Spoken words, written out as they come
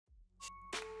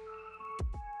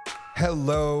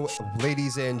Hello,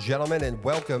 ladies and gentlemen, and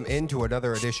welcome into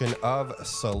another edition of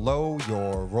Slo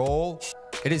Ur Roll.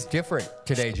 It is different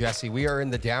today, Jesse. We are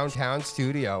in the downtown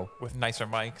studio. With nicer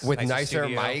mics. With nicer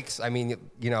mics. I mean,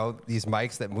 you know, these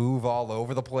mics that move all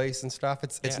over the place and stuff.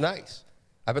 It's nice.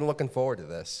 I've been looking forward to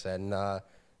this, and the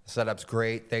setup's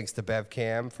great. Thanks to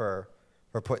BevCam for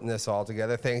putting this all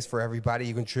together. Thanks for everybody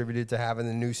who contributed to having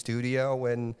the new studio.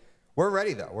 And we're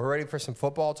ready, though. We're ready for some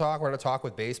football talk. We're going to talk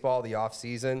with baseball, the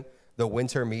off-season. The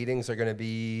winter meetings are going to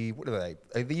be, what are they?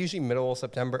 Are they usually middle of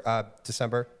September,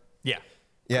 December? Yeah.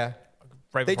 Yeah.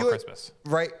 Right before Christmas.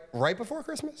 Right before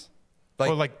Christmas?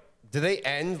 Do they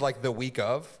end like the week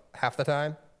of half the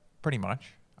time? Pretty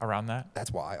much around that.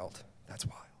 That's wild. That's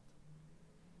wild.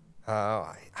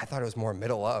 I thought it was more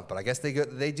middle of, but I guess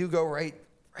they do go right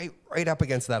up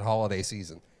against that holiday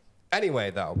season. Anyway,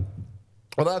 though,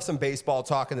 we'll have some baseball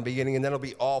talk in the beginning, and then it'll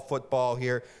be all football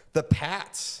here. The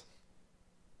Pats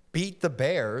beat the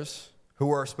Bears,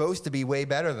 who are supposed to be way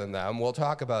better than them. We'll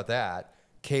talk about that.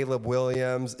 Caleb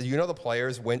Williams. You know, the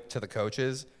players went to the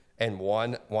coaches and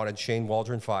wanted Shane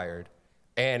Waldron fired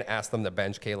and asked them to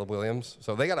bench Caleb Williams.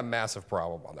 So they got a massive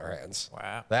problem on their hands.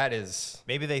 Wow. That is...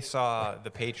 Maybe they saw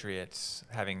the Patriots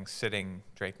having sitting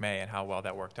Drake May and how well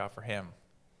that worked out for him.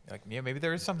 Like, yeah, maybe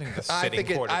there is something to the sitting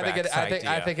quarterback's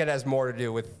idea. I think it has more to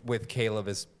do with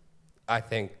Caleb I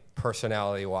think,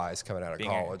 personality-wise, coming out of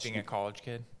college. Being a college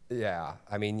kid? Yeah.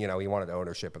 I mean, you know, he wanted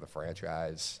ownership of the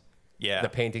franchise. Yeah. The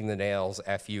painting the nails,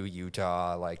 FU,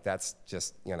 Utah. Like, that's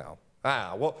just, you know.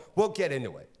 We'll get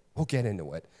into it. We'll get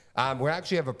into it. We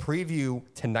actually have a preview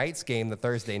tonight's game, the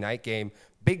Thursday night game.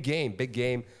 Big game, big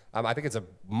game. I think it's a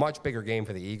much bigger game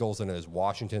for the Eagles than it is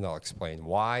Washington. I'll explain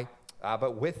why.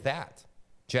 But with that,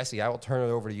 Jesse, I will turn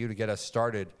it over to you to get us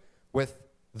started with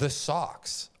the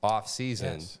Sox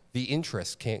off-season, yes. The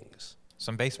interest kings.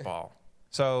 Some baseball.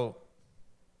 So,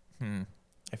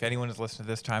 if anyone has listened to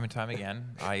this time and time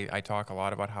again, I talk a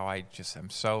lot about how I just am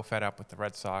so fed up with the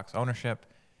Red Sox ownership.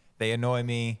 They annoy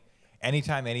me.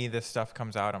 Anytime any of this stuff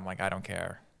comes out, I'm like, I don't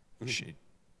care.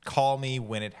 Call me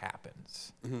when it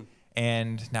happens.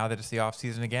 And now that it's the off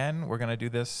season again, we're going to do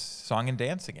this song and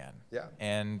dance again. Yeah.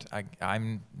 And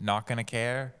I'm not going to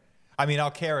care. I mean,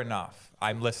 I'll care enough.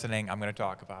 I'm listening. I'm going to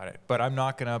talk about it. But I'm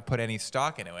not going to put any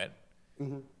stock into it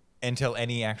until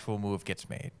any actual move gets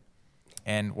made.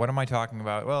 And what am I talking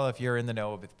about? Well, if you're in the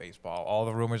know with baseball, all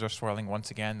the rumors are swirling once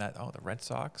again that, the Red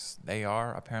Sox, they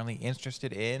are apparently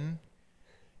interested in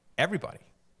everybody.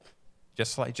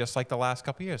 Just like the last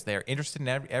couple of years. They're interested in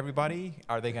everybody.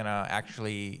 Are they going to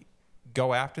actually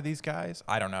go after these guys?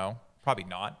 I don't know. Probably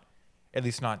not. At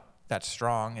least not that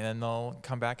strong. And then they'll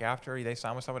come back after they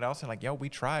sign with someone else and like, we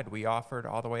tried. We offered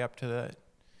all the way up to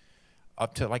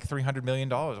like $300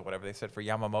 million or whatever they said for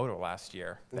Yamamoto last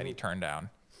year that he turned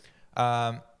down.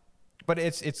 But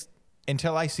it's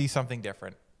until I see something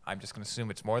different, I'm just going to assume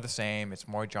it's more the same. It's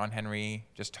more John Henry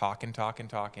just talking,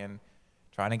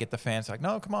 trying to get the fans like,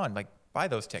 no, come on, like buy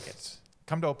those tickets.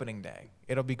 Come to opening day.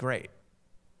 It'll be great.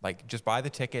 Like just buy the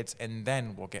tickets and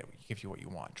then we'll give you what you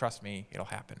want. Trust me, it'll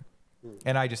happen.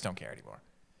 And I just don't care anymore.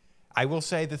 I will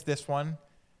say that this one,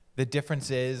 the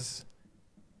difference is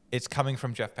it's coming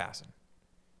from Jeff Passan.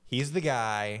 He's the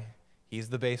guy. He's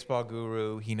the baseball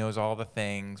guru. He knows all the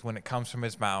things. When it comes from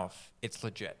his mouth, it's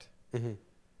legit.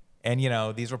 And, you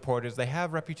know, these reporters, they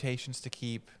have reputations to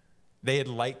keep. They'd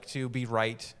like to be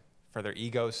right for their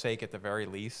ego's sake at the very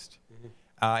least,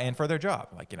 and for their job.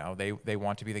 Like, you know, they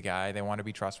want to be the guy. They want to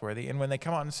be trustworthy. And when they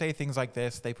come out and say things like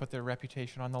this, they put their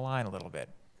reputation on the line a little bit.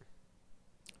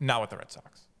 Not with the Red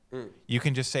Sox. You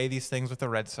can just say these things with the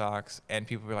Red Sox, and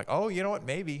people will be like, oh, you know what,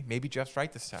 maybe Jeff's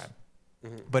right this time.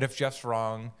 But if Jeff's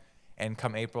wrong, and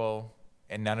come April,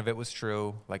 and none of it was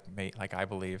true, like I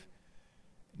believe,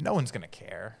 no one's going to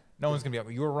care. No one's going to be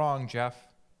like, you were wrong, Jeff.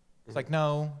 It's like,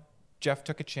 no, Jeff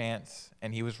took a chance,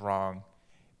 and he was wrong.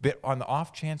 But on the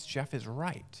off chance Jeff is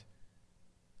right,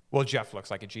 well, Jeff looks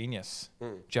like a genius.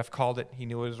 Jeff called it. He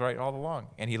knew it was right all along,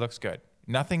 and he looks good.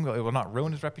 It will not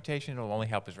ruin his reputation. It will only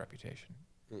help his reputation.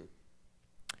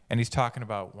 And he's talking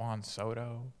about Juan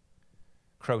Soto,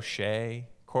 Crochet,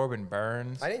 Corbin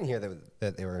Burns. I didn't hear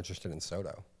that they were interested in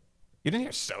Soto. You didn't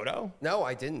hear Soto? No,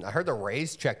 I didn't. I heard the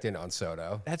Rays checked in on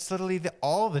Soto. That's literally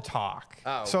all the talk.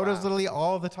 Oh, Soto's literally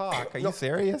all the talk. Are you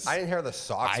serious? I didn't hear the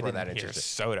Sox were that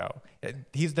interested. I didn't hear Soto.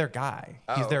 He's their guy.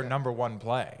 He's their number one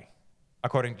play,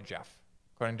 according to Jeff.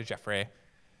 According to Jeffrey.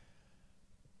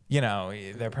 You know,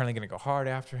 they're apparently going to go hard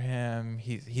after him.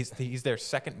 He's their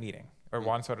second meeting, or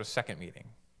Juan Soto's second meeting.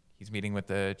 He's meeting with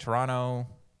the Toronto.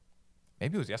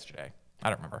 Maybe it was yesterday. I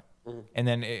don't remember. And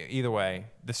then either way,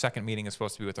 the second meeting is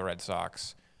supposed to be with the Red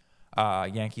Sox.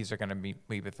 Yankees are going to meet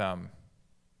with them.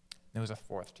 There was a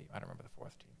fourth team. I don't remember the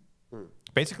fourth team.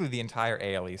 Basically, the entire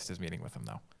AL East is meeting with them,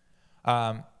 though.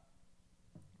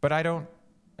 But I don't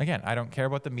care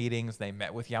about the meetings. They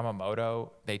met with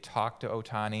Yamamoto. They talked to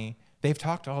Ohtani. They've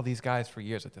talked to all these guys for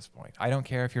years at this point. I don't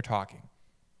care if you're talking.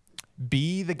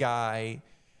 Be the guy.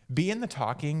 Be in the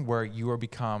talking where you are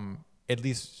become at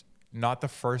least not the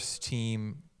first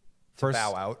team. First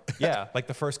bow out. Yeah, like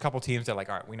the first couple teams, they're like,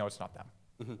 all right, we know it's not them.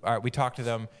 All right, we talked to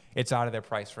them. It's out of their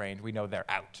price range. We know they're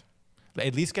out.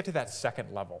 At least get to that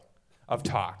second level of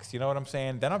talks. You know what I'm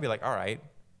saying? Then I'll be like, all right,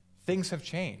 things have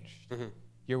changed.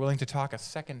 You're willing to talk a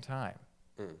second time.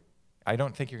 I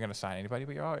don't think you're going to sign anybody,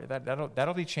 but you're all right.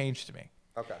 That'll be changed to me.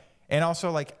 Okay. And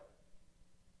also, like,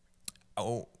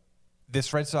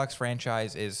 this Red Sox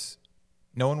franchise is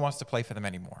no one wants to play for them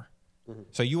anymore.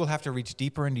 So you will have to reach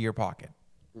deeper into your pocket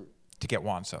to get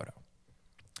Juan Soto,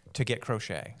 to get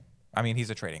Crochet. I mean, he's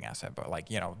a trading asset, but like,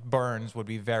 Burns would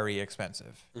be very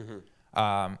expensive.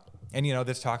 And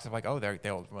there's talks of like,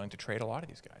 they're willing to trade a lot of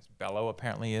these guys. Bello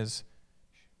apparently is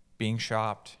being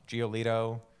shopped,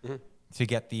 Giolito, to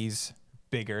get these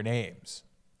bigger names,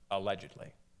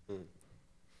 allegedly.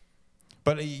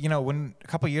 But when a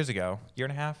couple years ago, year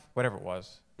and a half, whatever it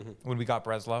was, when we got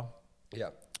Breslow,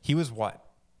 he was what?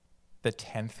 The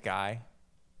 10th guy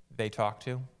they talked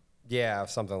to? Yeah,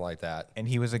 something like that. And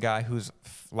he was a guy whose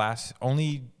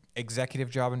only executive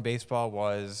job in baseball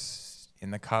was in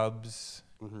the Cubs,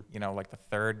 like the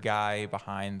third guy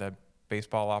behind the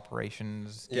baseball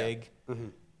operations gig.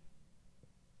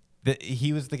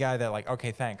 He was the guy that like,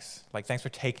 okay, thanks. Like, thanks for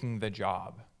taking the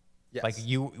job. Yes. Like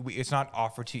it's not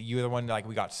offered to you. You're the one like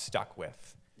we got stuck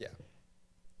with. Yeah.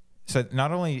 So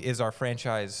not only is our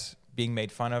franchise being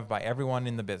made fun of by everyone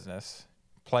in the business,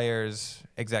 players,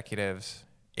 executives,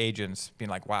 agents being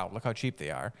like, wow, look how cheap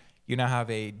they are. You now have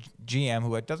a GM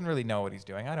who doesn't really know what he's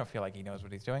doing. I don't feel like he knows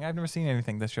what he's doing. I've never seen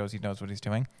anything that shows he knows what he's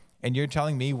doing. And you're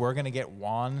telling me we're going to get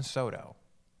Juan Soto.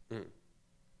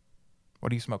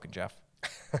 What are you smoking, Jeff?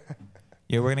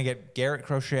 Yeah, we're going to get Garrett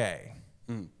Crochet.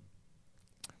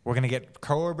 We're going to get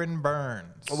Corbin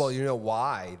Burns. Well, you know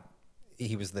why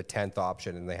he was the 10th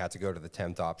option and they had to go to the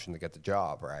 10th option to get the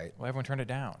job, right? Well, everyone turned it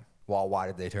down. Well, why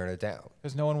did they turn it down?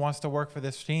 Because no one wants to work for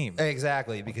this team.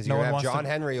 Exactly, because No you one have wants John to-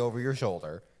 Henry over your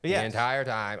shoulder the entire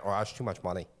time. Oh, that's too much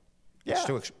money. Yeah.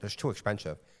 It's too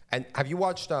expensive. And have you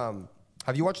watched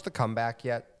The Comeback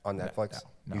yet on Netflix?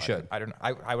 No, You should. I don't.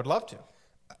 I would love to.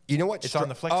 You know what? It's on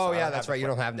the Flicks. Oh, I yeah, don't that's have right. the You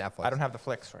don't Flicks. have Netflix. I don't have the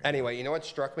Flicks right now. Anyway, you know what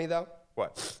struck me, though?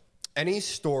 What? Any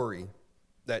story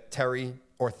that Terry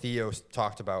or Theo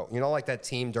talked about, like that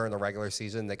team during the regular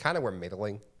season, they kind of were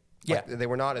middling. Like, Yeah. they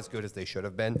were not as good as they should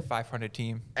have been. 500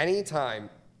 team. Anytime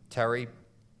Terry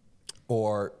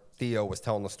or Theo was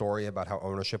telling the story about how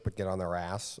ownership would get on their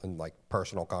ass and like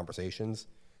personal conversations,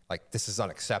 like this is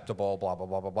unacceptable, blah, blah,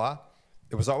 blah, blah, blah,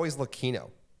 it was always Lucchino.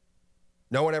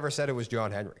 No one ever said it was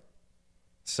John Henry.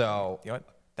 So You know what?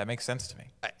 That makes sense to me.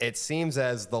 it seems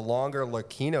as the longer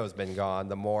Lucchino's been gone,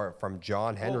 the more from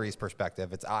John Henry's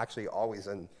perspective, it's actually always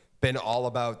been all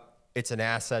about it's an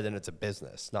asset and it's a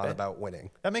business, not about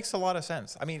winning. That makes a lot of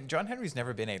sense. I mean, John Henry's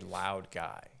never been a loud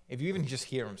guy. If you even just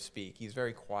hear him speak, he's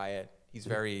very quiet. He's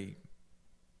very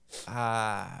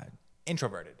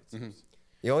introverted, it seems.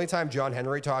 The only time John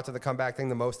Henry talked to the comeback thing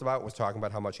the most about was talking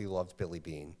about how much he loved Billy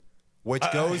Bean, which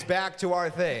goes back to our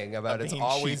thing about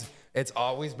it's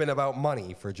always been about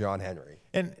money for John Henry.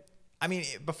 And I mean,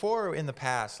 before in the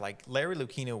past, like Larry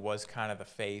Lucchino was kind of the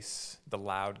face, the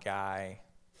loud guy,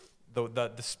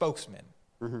 the spokesman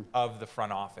of the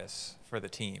front office for the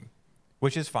team,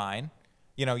 which is fine.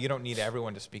 You don't need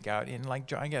everyone to speak out. And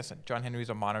like, I guess John Henry's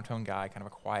a monotone guy, kind of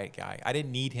a quiet guy. I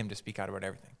didn't need him to speak out about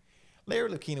everything. Larry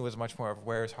Lucchino was much more of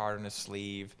wears heart on his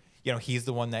sleeve. He's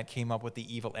the one that came up with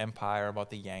the evil empire about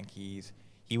the Yankees.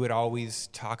 He would always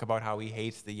talk about how he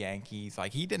hates the Yankees.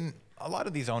 Like a lot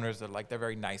of these owners are like, they're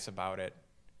very nice about it.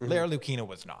 Larry Lucchino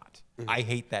was not. I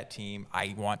hate that team.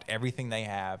 I want everything they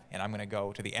have, and I'm going to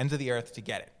go to the ends of the earth to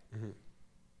get it.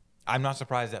 I'm not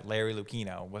surprised that Larry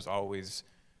Lucchino was always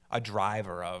a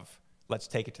driver of let's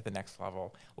take it to the next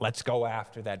level. Let's go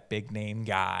after that big name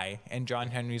guy. And John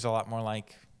Henry's a lot more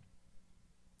like,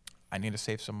 I need to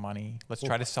save some money. Let's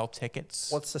try to sell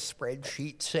tickets. What's the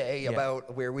spreadsheet say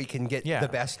about where we can get the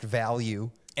best value?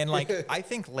 And like, I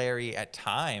think Larry at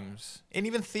times, and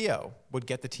even Theo, would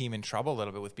get the team in trouble a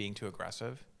little bit with being too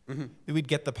aggressive. We'd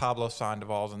get the Pablo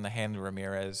Sandovals and the Hanley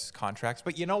Ramirez contracts.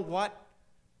 But you know what?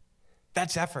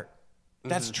 That's effort.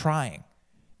 That's trying.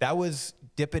 That was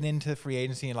dipping into free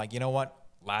agency and like, you know what?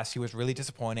 Last year was really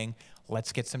disappointing.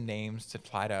 Let's get some names to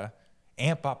try to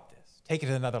amp up this. Take it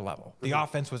to another level. The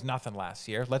offense was nothing last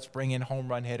year. Let's bring in home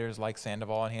run hitters like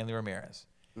Sandoval and Hanley Ramirez.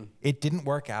 It didn't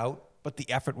work out, but the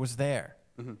effort was there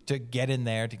to get in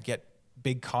there, to get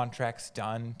big contracts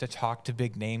done, to talk to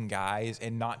big name guys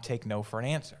and not take no for an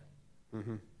answer.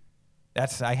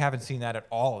 I haven't seen that at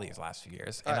all these last few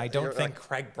years. And I don't think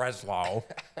Craig Breslow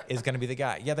is going to be the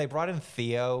guy. Yeah, they brought in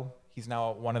Theo. He's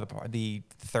now one of the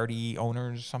 30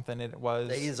 owners, something it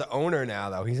was. He's an owner now,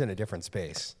 though. He's in a different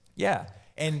space. Yeah.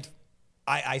 And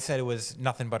I said it was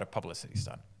nothing but a publicity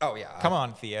stunt. Oh, yeah. Come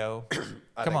on, Theo.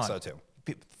 I think so, too.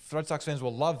 Red Sox fans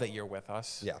will love that you're with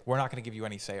us. Yeah. We're not going to give you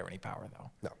any say or any power,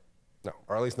 though. No,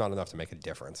 or at least not enough to make a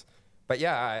difference. But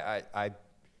yeah, I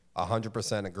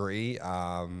 100% agree.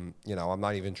 I'm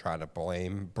not even trying to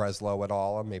blame Breslow at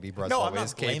all. Maybe Breslow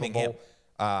is capable.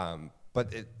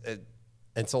 But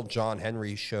until John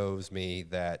Henry shows me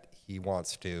that he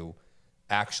wants to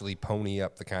actually pony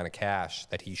up the kind of cash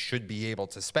that he should be able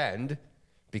to spend,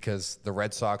 because the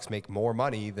Red Sox make more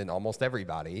money than almost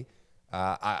everybody,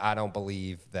 I don't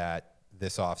believe that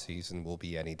this offseason will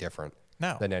be any different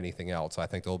than anything else. I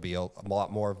think there'll be a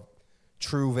lot more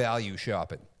true value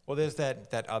shopping. Well, there's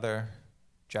that other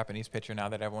Japanese pitcher now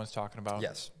that everyone's talking about.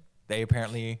 Yes. They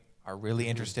apparently are really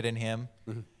interested in him.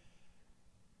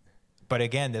 But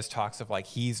again, there's talks of like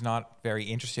he's not very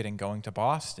interested in going to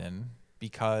Boston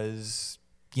because,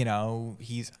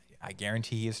 I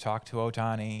guarantee he has talked to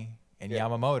Ohtani and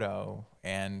Yamamoto,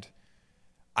 and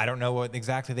I don't know what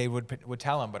exactly they would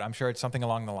tell him, but I'm sure it's something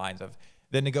along the lines of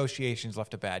the negotiations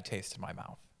left a bad taste in my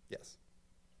mouth. Yes.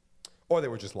 Or they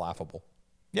were just laughable.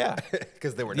 Yeah.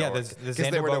 Because they were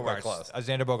nowhere, close. A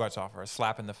Xander Bogaerts offer, a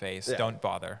slap in the face. Yeah. Don't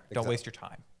bother. Exactly. Don't waste your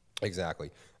time. Exactly.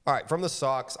 All right, from the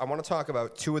Sox, I want to talk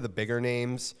about two of the bigger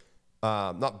names.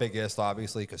 Not biggest,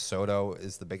 obviously, because Soto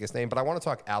is the biggest name, but I want to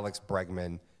talk Alex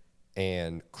Bregman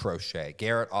and Crochet.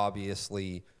 Garrett,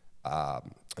 obviously, a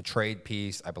trade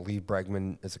piece. I believe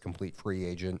Bregman is a complete free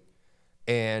agent.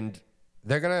 And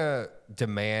they're going to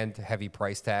demand heavy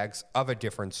price tags of a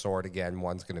different sort. Again,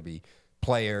 one's going to be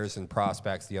players and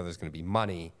prospects. The other's going to be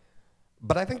money.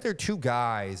 But I think there are two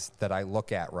guys that I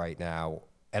look at right now,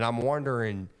 and I'm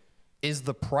wondering, is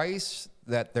the price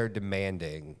that they're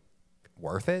demanding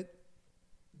worth it?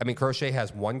 I mean, Crochet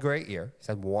has one great year. He's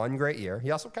had one great year. He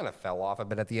also kind of fell off a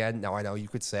bit at the end. Now, I know you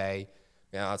could say,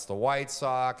 it's the White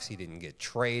Sox. He didn't get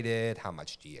traded. How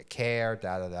much do you care?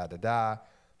 Da-da-da-da-da.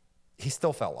 He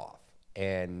still fell off.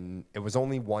 And it was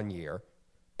only 1 year.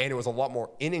 And it was a lot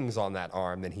more innings on that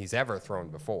arm than he's ever thrown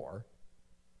before.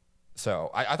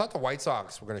 So I thought the White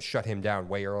Sox were going to shut him down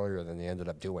way earlier than they ended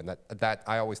up doing. That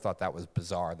I always thought that was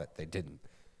bizarre that they didn't.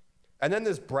 And then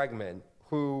there's Bregman,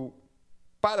 who,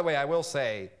 by the way, I will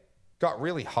say, got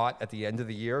really hot at the end of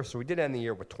the year. So he did end the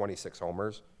year with 26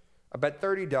 homers. I bet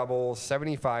 30 doubles,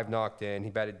 75 knocked in. He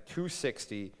batted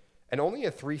 260 and only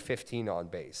a 315 on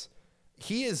base.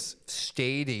 He has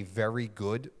stayed a very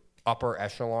good upper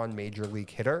echelon major league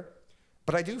hitter.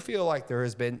 But I do feel like there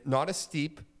has been not a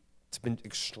steep, it's been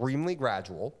extremely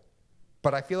gradual,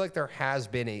 but I feel like there has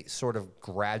been a sort of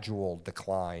gradual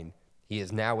decline. He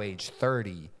is now age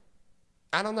 30.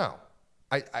 I don't know.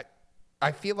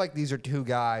 I feel like these are two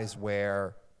guys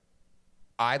where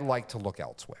I'd like to look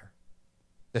elsewhere,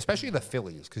 especially the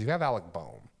Phillies, because you have Alec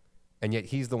Bohm, and yet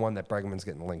he's the one that Bregman's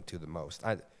getting linked to the most.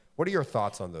 What are your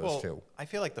thoughts on those two? I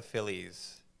feel like the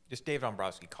Phillies, just Dave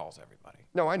Dombrowski calls everybody.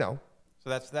 No, I know. So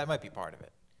that might be part of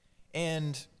it.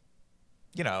 And,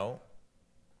 Alec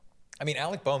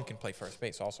Bohm can play first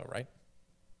base also, right?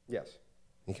 Yes,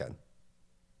 he can.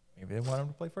 Maybe they want him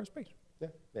to play first base. Yeah,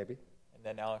 maybe. And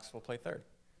then Alex will play third.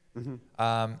 Mm-hmm.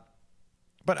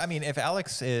 But, if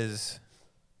Alex is...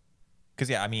 Because,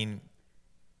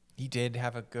 he did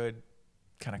have a good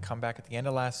kind of comeback at the end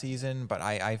of last season, but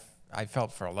I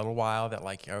felt for a little while that,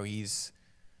 he's...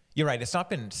 You're right, it's not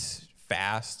been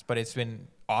fast, but it's been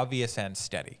obvious and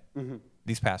steady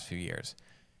these past few years.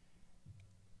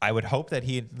 I would hope that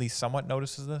he at least somewhat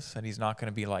notices this, and he's not going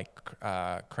to be like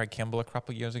Craig Kimball a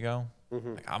couple years ago.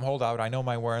 Like, I'm hold out, I know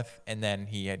my worth, and then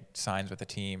he had signs with the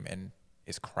team and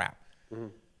is crap.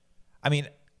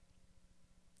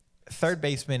 Third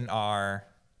basemen are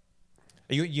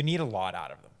you need a lot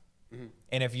out of them,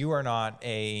 and if you are not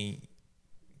a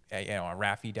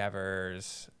Raffy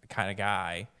Devers kind of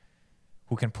guy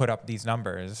who can put up these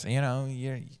numbers, you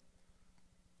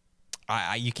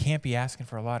can't be asking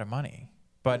for a lot of money.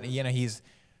 But, he's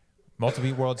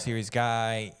multiple World Series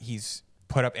guy. He's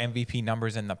put up MVP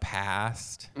numbers in the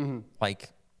past.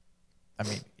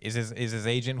 Is his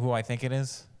agent who I think it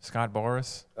is? Scott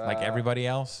Boras? Like everybody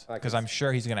else? Because I'm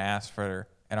sure he's going to ask for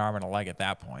an arm and a leg at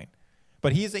that point.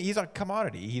 But he's a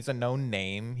commodity. He's a known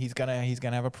name. He's gonna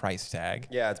have a price tag.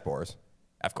 Yeah, it's Boris.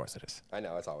 Of course it is. I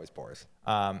know, it's always Boris.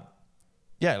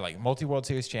 Yeah, like multi-World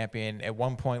Series champion. At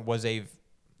one point was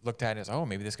looked at as, oh,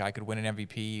 maybe this guy could win an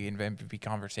MVP in MVP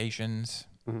conversations.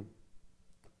 Mm-hmm.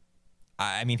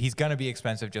 I mean, he's gonna be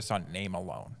expensive just on name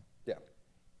alone.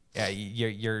 Yeah,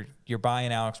 you're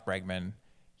buying Alex Bregman.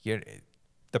 You're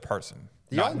the person,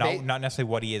 not necessarily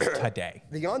what he is today.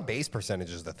 The on-base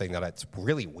percentage is the thing that's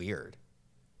really weird.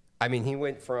 I mean, he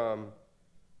went from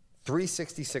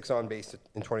 366 on base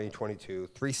in 2022,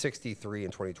 363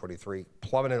 in 2023,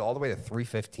 plummeted all the way to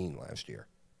 315 last year.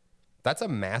 That's a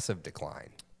massive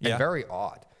decline and very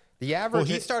odd. The average.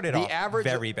 Well, he started off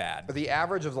very bad. The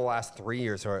average of the last 3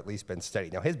 years have at least been steady.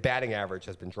 Now, his batting average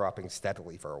has been dropping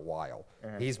steadily for a while.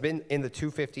 He's been in the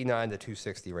 259 to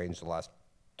 260 range the last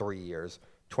 3 years.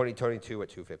 2022 at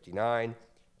 259,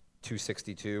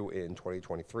 262 in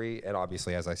 2023, and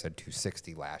obviously, as I said,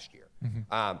 260 last year.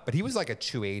 Mm-hmm. But he was like a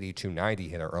 280, 290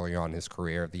 hitter early on in his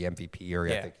career. The MVP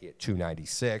area, I think he hit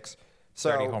 296.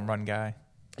 So 30 home run guy.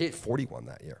 He hit 41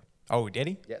 that year. Oh, did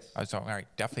he? Yes. Oh, so all right,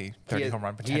 definitely 30 home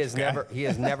run potential. He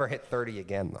has never hit 30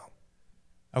 again though.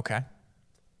 Okay.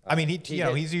 I mean,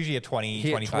 he's usually a 20,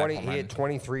 25 home run. He hit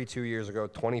 23 2 years ago,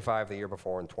 25 the year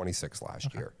before, and 26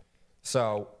 last year.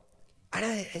 So,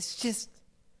 it's just,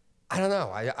 I don't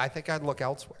know. I think I'd look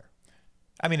elsewhere.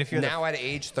 I mean, if you're now at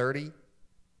age 30,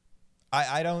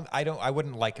 I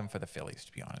wouldn't like him for the Phillies,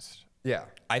 to be honest. Yeah.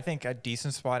 I think a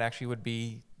decent spot actually would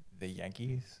be the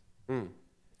Yankees.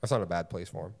 That's not a bad place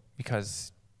for him.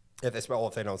 Because if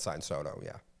they don't sign Soto,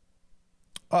 yeah.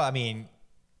 Oh, I mean,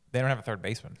 they don't have a third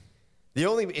baseman. The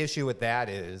only issue with that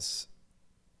is,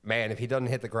 man, if he doesn't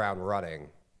hit the ground running,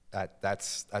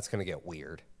 that's going to get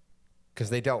weird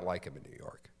because they don't like him in New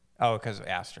York. Oh, because of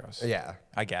Astros. Yeah,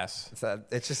 I guess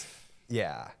it's just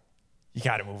yeah. You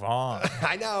got to move on.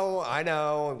 I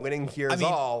know. Winning cures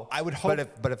all. I would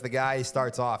hope, but if the guy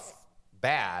starts off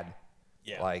bad,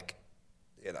 like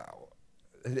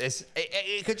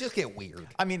it could just get weird.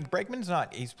 I mean, Bregman's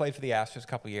he's played for the Astros a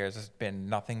couple of years. Has been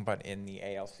nothing but in the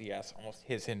ALCS almost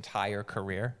his entire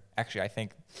career. Actually, I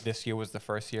think this year was the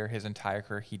first year his entire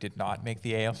career he did not make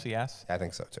the ALCS. I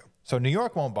think so too. So New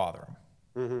York won't bother him.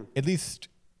 Mm-hmm. At least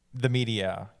the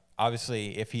media.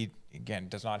 Obviously, if he, again,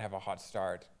 does not have a hot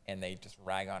start and they just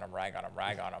rag on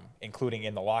him, including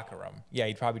in the locker room,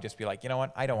 he'd probably just be like, you know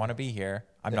what? I don't want to be here.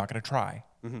 I'm not going to try.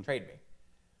 Mm-hmm. Trade me.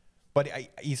 But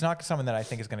he's not someone that I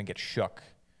think is going to get shook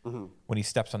when he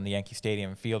steps on the Yankee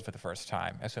Stadium field for the first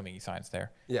time, assuming he signs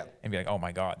there. Yeah. And be like, oh,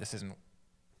 my God,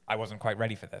 I wasn't quite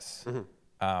ready for this.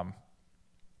 Mm-hmm.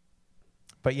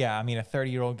 But, yeah, I mean, a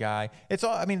 30-year-old guy.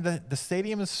 The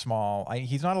stadium is small.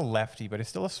 He's not a lefty, but it's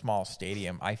still a small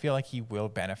stadium. I feel like he will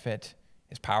benefit.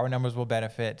 His power numbers will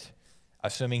benefit,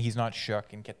 assuming he's not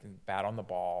shook and get the bat on the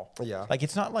ball. Yeah. Like,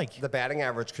 it's not like... The batting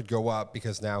average could go up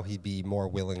because now he'd be more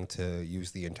willing to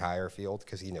use the entire field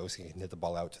because he knows he can hit the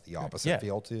ball out to the opposite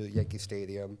field, to Yankee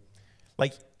Stadium.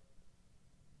 Like,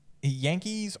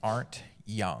 Yankees aren't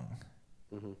young.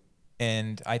 Mm-hmm.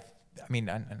 And I mean,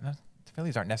 the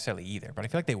Phillies aren't necessarily either, but I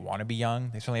feel like they want to be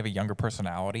young. They certainly have a younger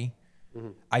personality.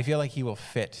 Mm-hmm. I feel like he will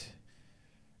fit,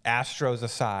 Astros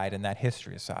aside and that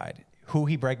history aside, who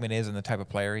Bregman is and the type of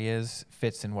player he is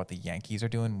fits in what the Yankees are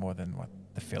doing more than what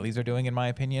the Phillies are doing, in my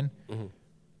opinion. Mm-hmm.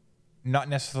 Not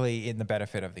necessarily in the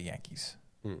benefit of the Yankees.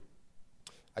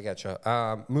 I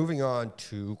gotcha. Moving on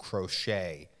to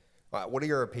Crochet. What are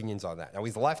your opinions on that? Now,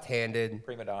 he's left-handed.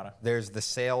 Prima donna. There's the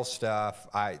sales stuff.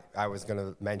 I was going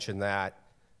to mention that,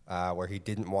 where he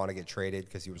didn't want to get traded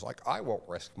because he was like, I won't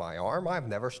risk my arm. I've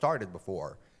never started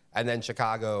before. And then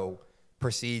Chicago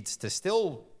proceeds to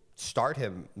still start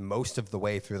him most of the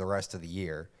way through the rest of the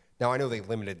year. Now, I know they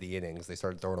limited the innings. They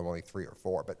started throwing him only 3 or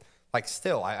 4. But,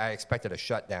 still, I expected a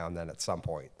shutdown then at some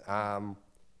point.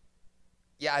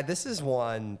 This is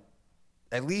one,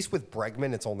 at least with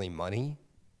Bregman, it's only money.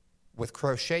 With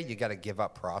Crochet, you got to give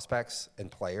up prospects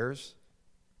and players.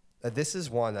 This is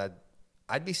one that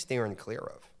I'd be steering clear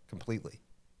of completely.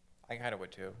 I kind of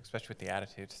would too, especially with the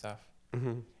attitude stuff.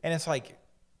 Mm-hmm. And it's like,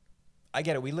 I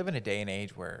get it. We live in a day and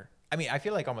age where, I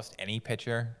feel like almost any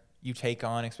pitcher you take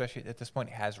on, especially at this point,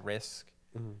 has risk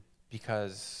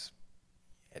because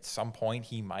at some point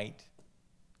he might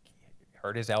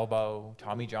hurt his elbow.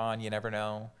 Tommy John, you never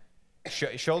know.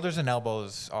 Shoulders and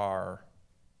elbows are...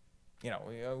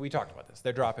 we talked about this.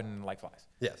 They're dropping like flies.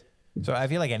 Yes. So I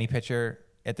feel like any pitcher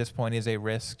at this point is a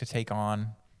risk to take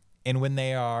on. And when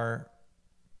they are,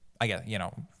 I guess,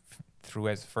 through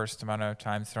his first amount of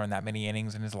times throwing that many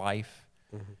innings in his life,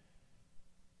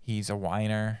 he's a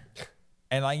whiner.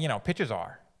 And, pitchers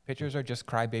are. Pitchers are just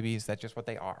crybabies. That's just what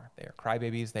they are. They are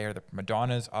crybabies. They are the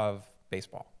Madonnas of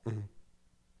baseball.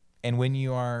 And when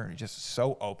you are just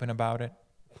so open about it,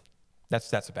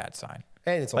 that's a bad sign.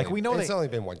 And it's like only, we know it's only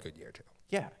been one good year too.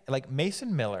 Yeah, like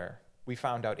Mason Miller, we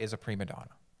found out is a prima donna.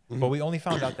 But we only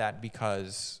found out that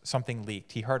because something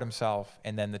leaked. He hurt himself,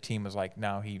 and then the team was like,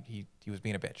 no, he was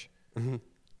being a bitch.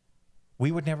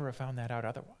 We would never have found that out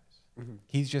otherwise.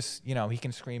 He's just, you know, he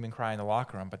can scream and cry in the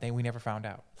locker room, but then we never found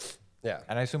out. Yeah.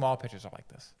 And I assume all pitchers are like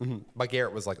this. But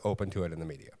Garrett was like open to it in the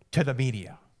media. To the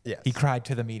media. Yes. He cried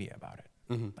to the media about it.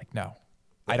 Like, no,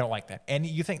 I don't like that. And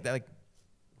you think that, like,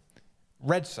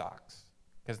 Red Sox,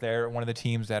 because they're one of the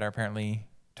teams that are apparently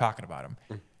talking about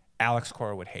him, Alex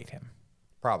Cora would hate him.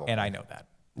 Probably. And I know that.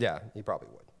 Yeah, he probably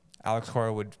would. Alex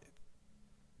Cora would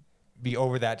be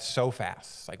over that so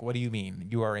fast. Like, what do you mean?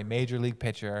 You are a major league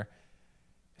pitcher,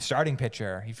 starting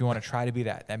pitcher. If you want to try to be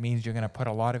that, that means you're going to put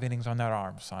a lot of innings on that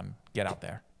arm, son. Get out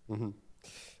there.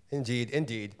 Indeed,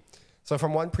 indeed. So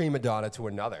from one prima donna to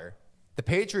another, the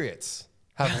Patriots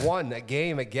have won a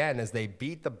game again as they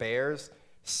beat the Bears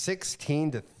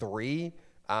 16-3.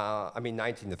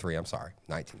 19-3. I'm sorry,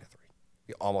 19-3.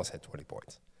 We almost had 20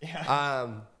 points.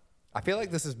 Yeah. I feel like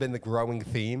this has been the growing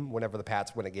theme whenever the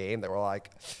Pats win a game. They were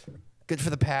like, good for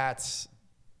the Pats.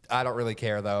 I don't really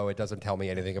care, though. It doesn't tell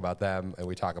me anything about them. And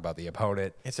we talk about the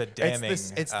opponent. It's a damning.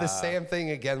 It's the same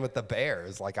thing again with the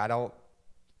Bears. Like,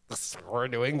 we're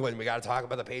New England. We got to talk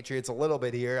about the Patriots a little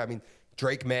bit here. I mean,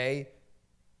 Drake May,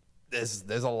 there's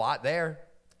a lot there.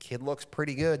 Kid looks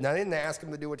pretty good. Now, I didn't ask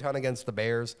him to do a ton against the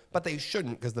Bears, but they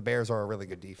shouldn't because the Bears are a really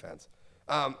good defense.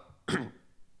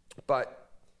 But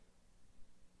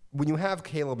when you have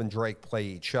Caleb and Drake play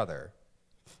each other,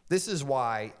 this is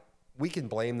why we can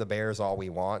blame the Bears all we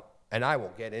want, and I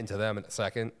will get into them in a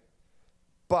second.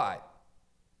 But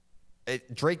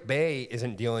Drake May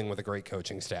isn't dealing with a great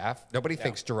coaching staff. Nobody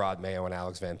thinks Gerard Mayo and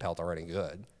Alex Van Pelt are any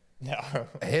good. No.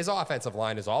 His offensive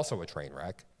line is also a train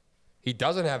wreck. He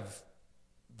doesn't have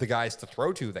the guys to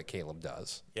throw to that Caleb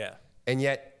does. Yeah. And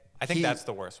yet I think that's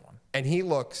the worst one. And he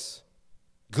looks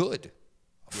good,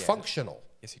 functional.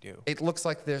 Yes, you do. It looks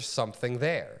like there's something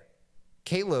there.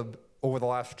 Caleb, over the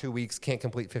last 2 weeks,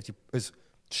 is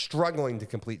struggling to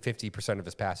complete 50% of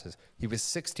his passes. He was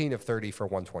 16 of 30 for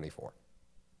 124.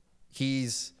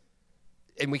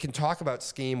 And we can talk about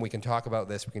scheme, we can talk about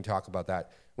this, we can talk about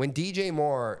that. When DJ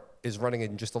Moore is running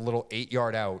in just a little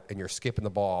 8-yard out and you're skipping the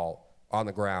ball on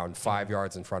the ground 5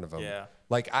 yards in front of him,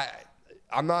 like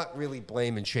I'm not really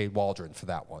blaming Shade Waldron for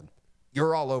that one.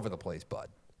 You're all over the place, bud.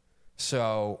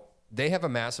 So they have a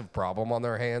massive problem on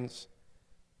their hands,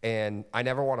 and I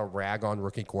never want to rag on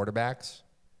rookie quarterbacks,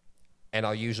 and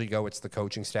I'll usually go it's the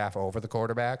coaching staff over the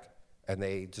quarterback, and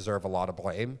they deserve a lot of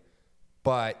blame.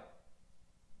 But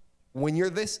when you're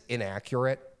this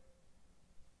inaccurate,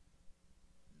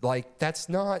 like that's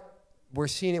not, we're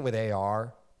seeing it with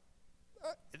AR,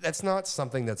 that's not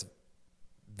something that's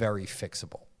very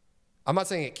fixable. I'm not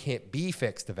saying it can't be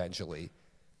fixed eventually,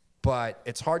 but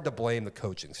it's hard to blame the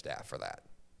coaching staff for that.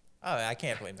 Oh, I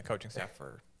can't blame the coaching staff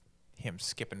for him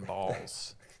skipping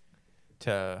balls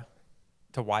to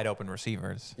wide open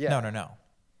receivers. Yeah. No.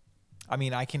 I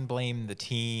mean, I can blame the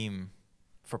team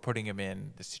for putting him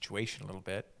in the situation a little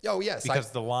bit. Oh, yes.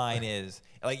 Because the line is,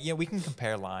 like, we can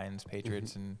compare lines,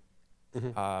 Patriots and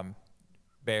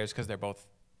Bears, because they're both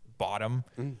bottom.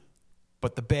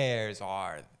 But the Bears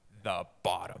are the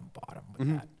bottom with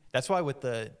that. That's why with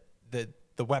the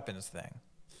weapons thing,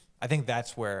 I think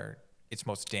that's where it's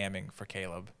most damning for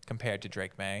Caleb compared to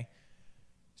Drake May.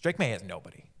 Drake May has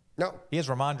nobody. No. He has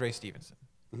Ramondre Stevenson,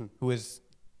 who is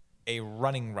a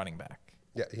running back.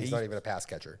 Yeah, he's not even a pass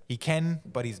catcher. He can,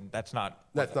 but that's not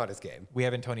his game. We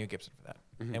have Antonio Gibson for that,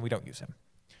 and we don't use him.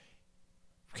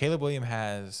 Caleb Williams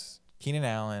has Keenan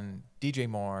Allen, DJ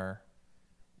Moore,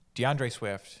 DeAndre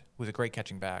Swift, who's a great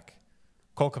catching back,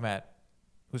 Cole Kmet,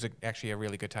 who's actually a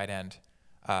really good tight end.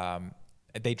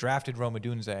 They drafted Rome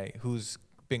Odunze, who's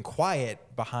been quiet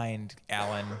behind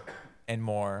Allen and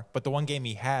Moore, but the one game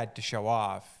he had to show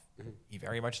off, he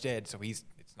very much did. So it's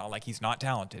not like he's not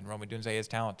talented. Rome Odunze is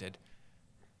talented.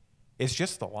 It's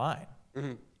just the line,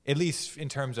 at least in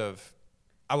terms of,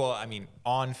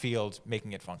 on field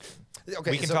making it function.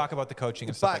 Okay, we can talk about the coaching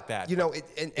and stuff like that. You know,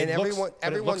 everyone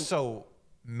looks so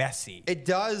messy. It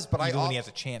does, but even when he has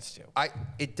a chance to.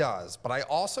 It does, but I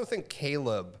also think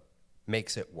Caleb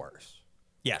makes it worse.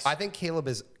 Yes. I think Caleb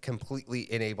is completely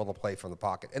unable to play from the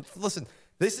pocket. And listen,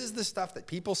 this is the stuff that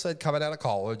people said coming out of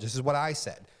college. This is what I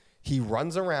said. He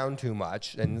runs around too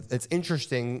much, and it's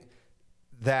interesting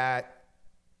that,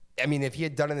 I mean, if he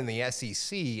had done it in the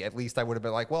SEC, at least I would have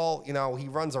been like, well, you know, he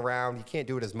runs around. He can't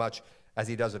do it as much as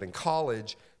he does it in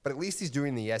college. but at least he's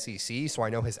doing the SEC, so I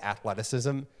know his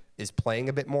athleticism is playing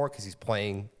a bit more because he's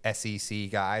playing SEC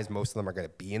guys. Most of them are going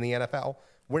to be in the NFL.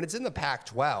 When it's in the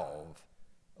Pac-12,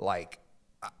 like,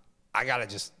 I got to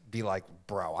just be like,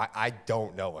 bro, I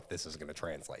don't know if this is going to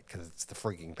translate because it's the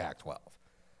freaking Pac-12.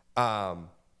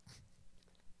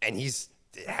 And it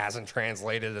hasn't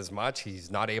translated as much.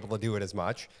 He's not able to do it as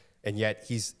much. And yet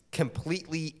he's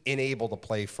completely unable to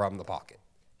play from the pocket.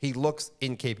 He looks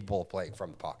incapable of playing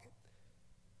from the pocket.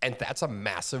 And that's a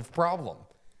massive problem.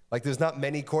 Like, there's not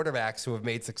many quarterbacks who have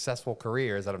made successful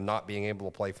careers out of not being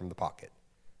able to play from the pocket.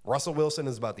 Russell Wilson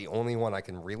is about the only one I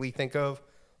can really think of.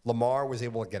 Lamar was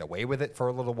able to get away with it for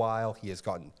a little while. He has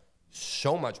gotten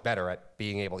so much better at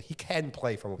being able, he can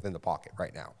play from within the pocket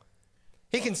right now.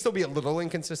 He can still be a little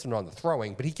inconsistent on the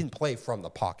throwing, but he can play from the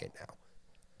pocket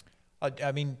now.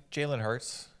 I mean, Jalen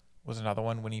Hurts was another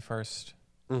one when he first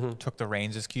took the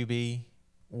reins as QB.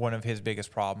 One of his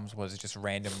biggest problems was just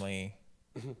randomly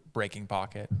breaking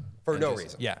pocket. For no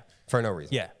reason. Yeah. For no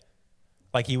reason. Yeah.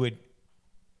 Like he would,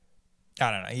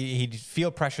 I don't know, he'd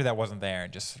feel pressure that wasn't there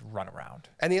and just run around.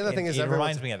 And the other thing is, it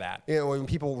reminds me of that. You know, when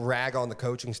people rag on the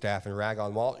coaching staff and rag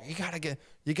on Walt, you gotta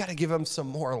give him some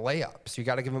more layups. You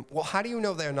gotta give him. Well, how do you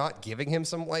know they're not giving him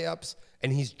some layups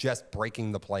and he's just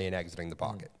breaking the play and exiting the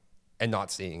pocket and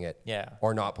not seeing it? Yeah.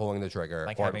 Or not pulling the trigger.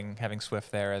 Like or, having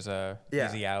Swift there as a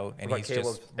easy out, and he's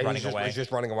Caleb, just running away. He's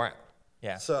just running around.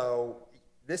 Yeah. So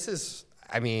this is,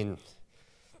 I mean,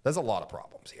 there's a lot of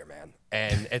problems here, man.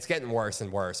 And it's getting worse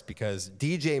and worse because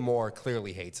DJ Moore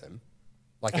clearly hates him.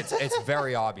 Like, it's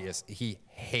very obvious he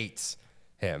hates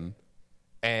him.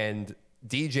 And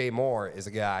DJ Moore is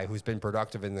a guy who's been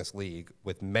productive in this league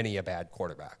with many a bad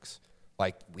quarterbacks.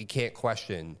 Like, we can't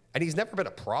question, and he's never been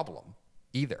a problem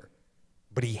either,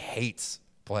 but he hates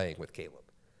playing with Caleb.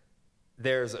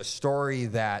 There's a story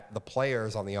that the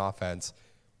players on the offense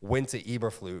went to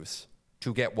Eberflus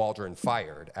to get Waldron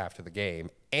fired after the game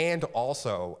and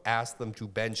also asked them to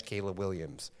bench Caleb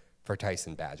Williams for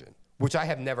Tyson Bagent, which I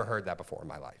have never heard that before in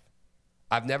my life.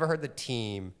 I've never heard the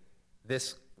team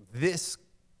this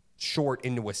short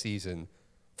into a season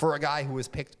for a guy who was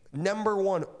picked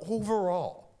 #1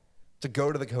 overall to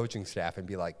go to the coaching staff and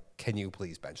be like, can you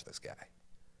please bench this guy?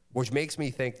 Which makes me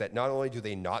think that not only do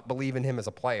they not believe in him as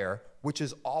a player, which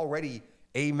is already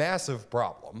a massive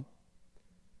problem,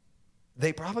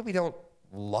 they probably don't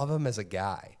love him as a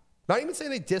guy. Not even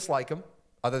saying they dislike him,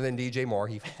 other than DJ Moore.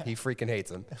 He freaking hates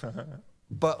him.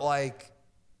 But, like,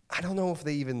 I don't know if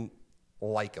they even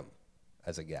like him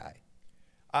as a guy.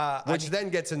 Which then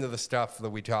gets into the stuff that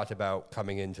we talked about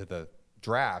coming into the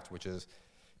draft, which is,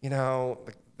 you know,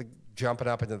 the jumping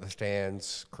up into the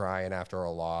stands, crying after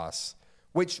a loss,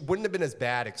 which wouldn't have been as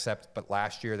bad but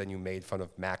last year then you made fun of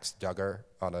Max Duggar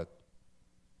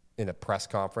in a press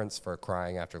conference for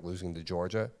crying after losing to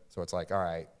Georgia. So it's like, all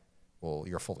right, well,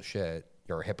 you're full of shit.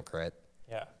 You're a hypocrite.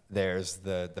 Yeah. There's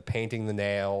the painting the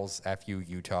nails, FU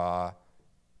Utah,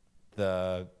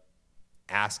 the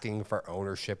asking for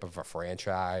ownership of a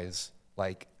franchise,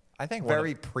 like, I think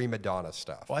very prima donna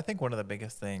stuff. Well, I think one of the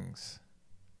biggest things,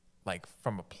 like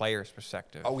from a player's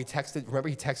perspective. Oh, he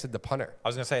texted the punter. I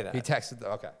was gonna say that. He texted,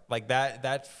 okay. Like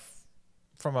that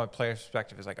from a player's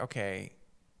perspective is like, okay,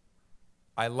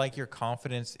 I like your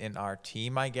confidence in our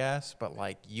team, I guess, but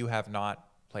like you have not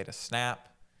played a snap.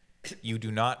 You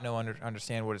do not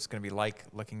understand what it's going to be like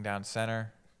looking down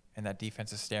center and that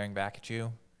defense is staring back at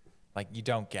you. Like, you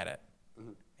don't get it.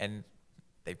 Mm-hmm. And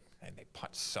they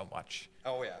punch so much.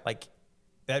 Oh, yeah. Like,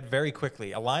 that very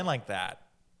quickly, a line like that,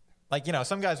 like, you know,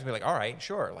 some guys would be like, all right,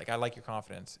 sure, like, I like your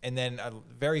confidence. And then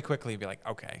very quickly be like,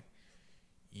 okay,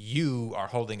 you are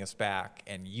holding us back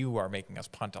and you are making us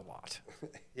punt a lot.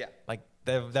 Yeah. Like,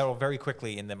 that will very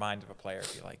quickly in the mind of a player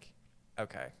be like,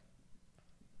 okay,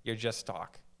 you're just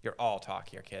talk. You're all talk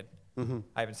here, kid. Mm-hmm.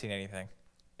 I haven't seen anything.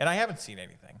 And I haven't seen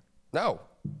anything. No.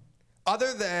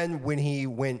 Other than when he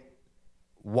went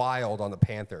wild on the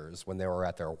Panthers when they were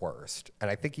at their worst. And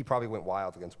I think he probably went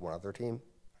wild against one other team.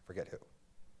 I forget who.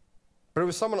 But it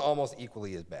was someone almost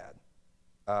equally as bad.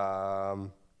 The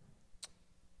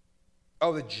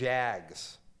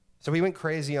Jags. So he went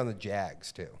crazy on the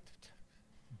Jags, too.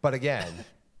 But again,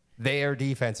 their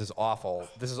defense is awful.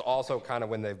 This is also kind of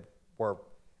when they were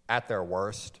at their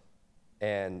worst.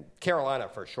 And Carolina,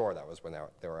 for sure, that was when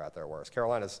they were at their worst.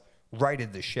 Carolina's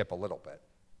righted the ship a little bit.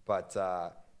 But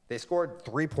they scored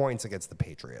 3 points against the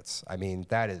Patriots. I mean,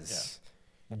 that is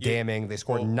damning. They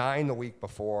scored 9 the week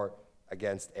before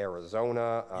against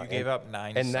Arizona. You gave up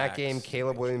 9 In sacks. that game,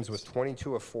 Caleb Williams was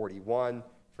 22 of 41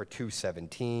 for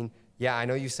 217. Yeah, I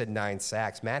know you said 9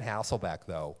 sacks. Matt Hasselbeck,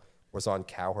 though, was on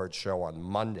Cowherd's show on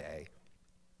Monday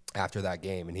after that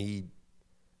game, and he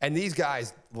And these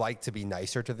guys like to be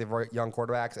nicer to the young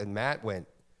quarterbacks. And Matt went,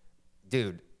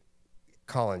 dude,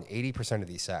 Colin, 80% of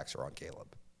these sacks are on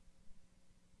Caleb.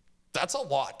 That's a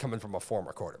lot coming from a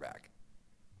former quarterback.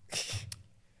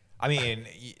 I mean,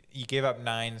 you gave up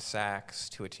 9 sacks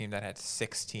to a team that had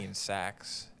 16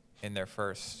 sacks in their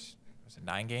first, was it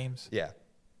 9 games? Yeah.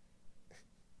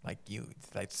 Like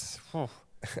that's,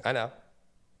 I know.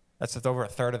 That's over a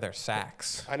third of their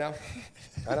sacks. I know.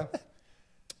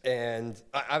 And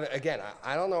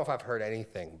I don't know if I've heard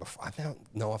anything before. I don't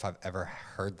know if I've ever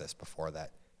heard this before,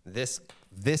 that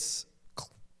this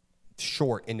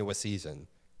short into a season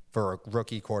for a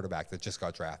rookie quarterback that just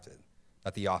got drafted,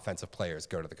 that the offensive players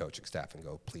go to the coaching staff and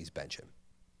go, please bench him.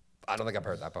 I don't think I've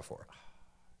heard that before.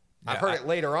 Yeah, I've heard it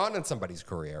later on in somebody's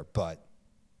career, but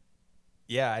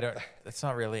yeah, that's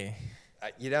not really.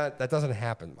 That doesn't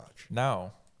happen much.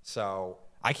 No. So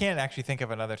I can't actually think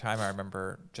of another time I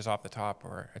remember just off the top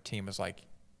where a team was like,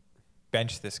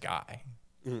 bench this guy.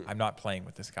 Mm-hmm. I'm not playing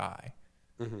with this guy.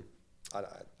 Mm-hmm.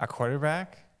 A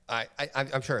quarterback?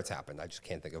 I'm sure it's happened. I just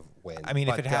can't think of when. I mean,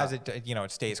 if it has, it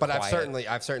stays quiet. But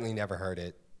I've certainly never heard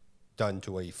it done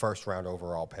to a first-round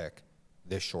overall pick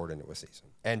this short into a season.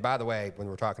 And by the way, when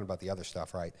we're talking about the other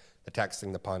stuff, right, the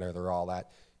texting, the punter, they're all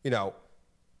that,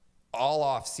 all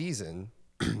off season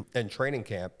and training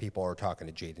camp, people are talking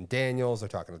to Jaden Daniels, they're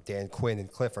talking to Dan Quinn and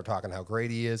Cliff are talking how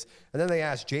great he is. And then they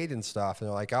ask Jaden stuff and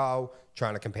they're like, oh,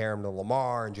 trying to compare him to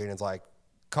Lamar. And Jaden's like,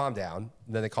 calm down.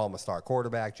 And then they call him a star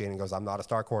quarterback. Jaden goes, I'm not a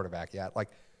star quarterback yet. Like,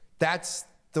 that's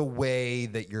the way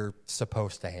that you're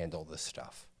supposed to handle this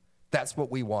stuff. That's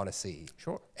what we want to see.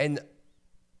 Sure. And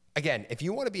again, if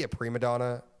you want to be a prima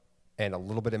donna and a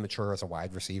little bit immature as a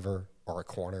wide receiver or a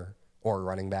corner or a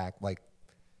running back, like,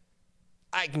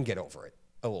 I can get over it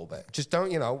a little bit. Just don't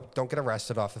get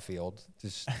arrested off the field.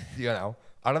 Just,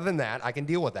 other than that, I can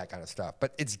deal with that kind of stuff.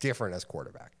 But it's different as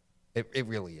quarterback. It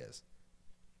really is.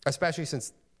 Especially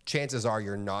since chances are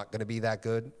you're not going to be that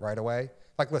good right away.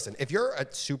 Like, listen, if you're a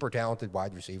super talented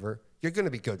wide receiver, you're going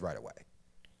to be good right away.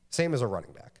 Same as a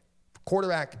running back.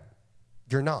 Quarterback,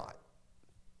 you're not.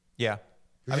 Yeah.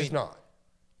 You're just not.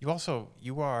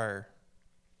 You are.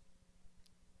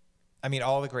 I mean,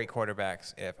 all the great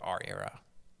quarterbacks of our era,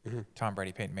 Tom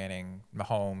Brady, Peyton Manning,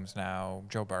 Mahomes now,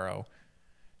 Joe Burrow.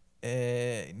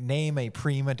 Name a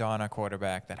prima donna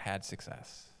quarterback that had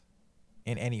success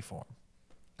in any form.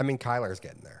 I mean, Kyler's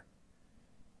getting there.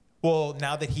 Well,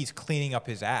 now that he's cleaning up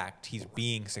his act, he's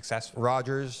being successful.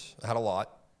 Rodgers had a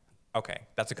lot. Okay,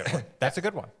 that's a good one. That's a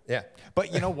good one. Yeah.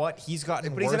 But you know what? He's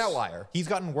gotten worse. He's an outlier. He's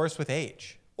gotten worse with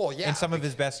age. Well, yeah. In some of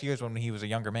his best years when he was a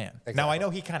younger man. Exactly. Now, I know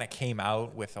he kind of came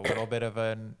out with a little bit of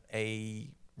a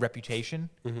reputation,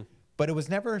 but it was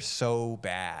never so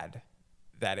bad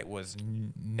that it was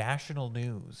national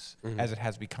news as it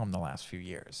has become the last few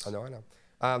years. I know.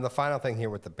 The final thing here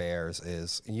with the Bears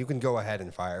is you can go ahead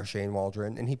and fire Shane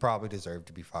Waldron, and he probably deserved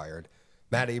to be fired.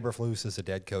 Matt Eberflus is a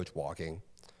dead coach walking.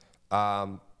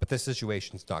 But this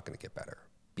situation's not going to get better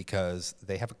because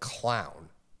they have a clown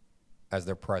as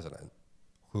their president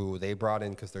who they brought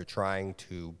in because they're trying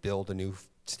to build a new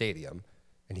stadium,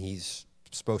 and he's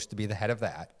supposed to be the head of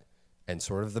that and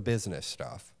sort of the business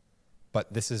stuff.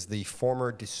 But this is the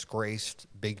former disgraced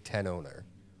Big Ten owner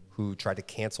who tried to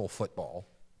cancel football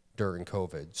during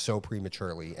COVID so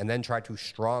prematurely and then tried to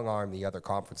strong-arm the other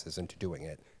conferences into doing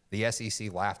it. The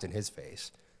SEC laughed in his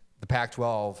face. The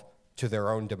Pac-12, to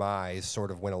their own demise,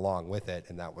 sort of went along with it,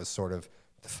 and that was sort of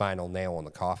the final nail in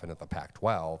the coffin of the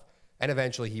Pac-12. And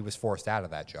eventually he was forced out of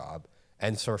that job.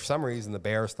 And so for some reason, the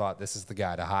Bears thought this is the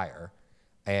guy to hire.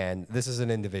 And this is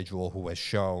an individual who has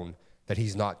shown that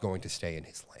he's not going to stay in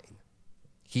his lane.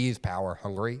 He is power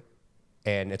hungry,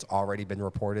 and it's already been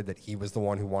reported that he was the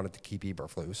one who wanted to keep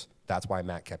Eberflus. That's why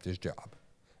Matt kept his job.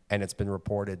 And it's been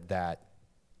reported that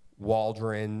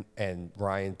Waldron and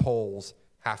Ryan Poles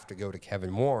have to go to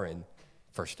Kevin Warren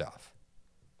for stuff,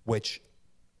 which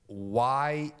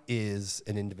why is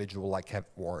an individual like Kevin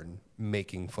Warren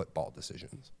making football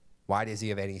decisions? Why does he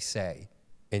have any say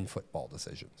in football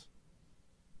decisions?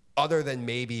 Other than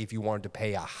maybe if you wanted to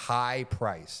pay a high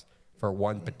price for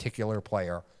one particular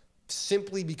player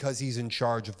simply because he's in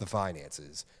charge of the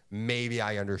finances, maybe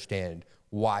I understand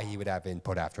why he would have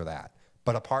input after that.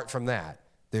 But apart from that,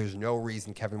 there's no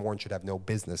reason Kevin Warren should have no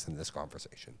business in this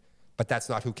conversation. But that's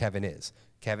not who Kevin is.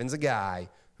 Kevin's a guy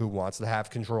who wants to have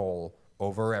control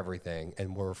over everything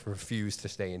and will refuse to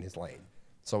stay in his lane.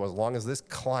 So as long as this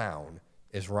clown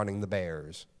is running the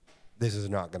Bears, this is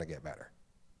not going to get better.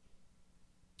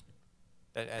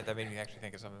 That made me actually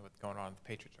think of something that's going on with the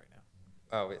Patriots right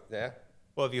now. Oh, yeah?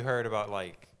 Well, have you heard about,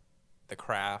 like, the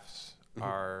Crafts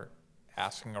are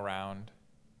asking around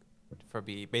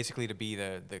basically to be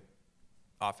the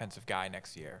offensive guy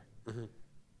next year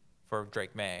for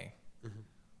Drake May,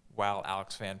 while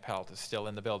Alex Van Pelt is still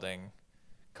in the building,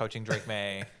 coaching Drake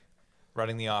May,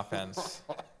 running the offense.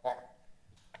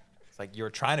 It's like you're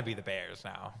trying to be the Bears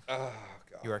now. Oh,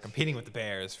 God. You are competing with the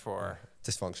Bears for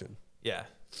Dysfunction. yeah.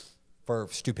 For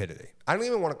stupidity. I don't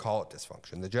even want to call it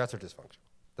dysfunction. The Jets are dysfunctional.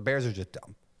 The Bears are just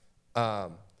dumb.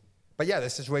 But yeah,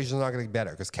 this situation is not going to get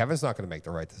better because Kevin's not going to make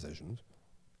the right decisions,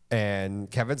 and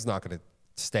Kevin's not going to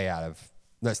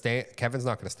Kevin's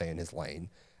not going to stay in his lane.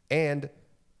 And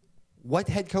what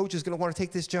head coach is going to want to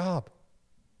take this job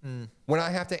when I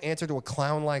have to answer to a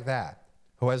clown like that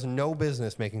who has no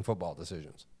business making football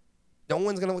decisions? No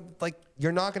one's going to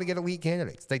You're not going to get elite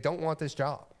candidates. They don't want this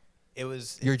job.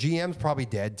 Your GM's probably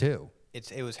dead too.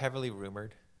 It was heavily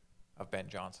rumored of Ben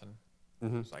Johnson.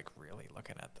 It was like really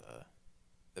looking at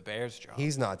the Bears job.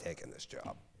 He's not taking this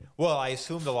job. Well, I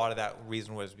assumed a lot of that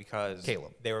reason was because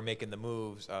Caleb. They were making the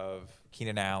moves of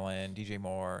Keenan Allen, DJ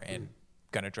Moore, and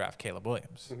going to draft Caleb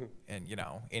Williams. And,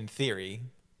 in theory,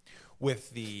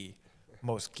 with the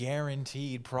most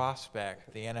guaranteed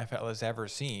prospect the NFL has ever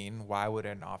seen, why would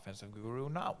an offensive guru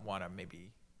not want to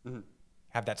maybe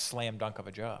have that slam dunk of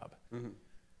a job?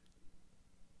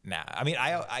 Nah. I mean,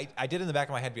 I did in the back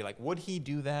of my head be like, would he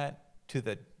do that to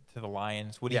the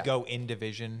Lions? Would he go in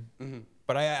division?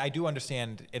 But I do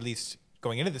understand, at least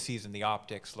going into the season, the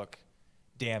optics look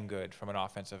damn good from an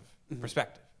offensive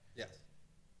perspective. Yes.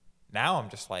 Now I'm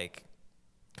just like,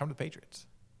 come to the Patriots.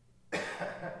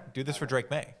 Do this for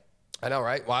Drake May. I know,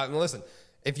 right? Well, listen,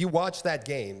 if you watch that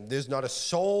game, there's not a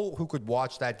soul who could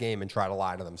watch that game and try to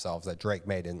lie to themselves that Drake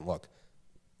May didn't look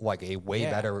like a way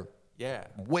better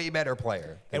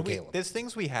player than Caleb. There's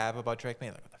things we have about Drake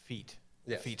May, like the feet,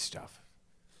 feet stuff.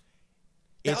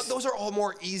 Those are all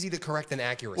more easy to correct than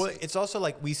accuracy. Well, it's also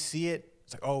like we see it.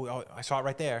 It's like, oh, I saw it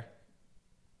right there.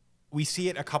 We see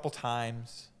it a couple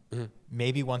times,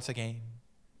 maybe once a game,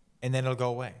 and then it'll go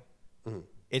away.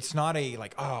 It's not a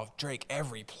like, oh, Drake,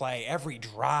 every play, every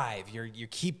drive, you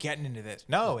keep getting into this.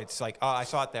 No, it's like, oh, I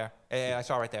saw it there. I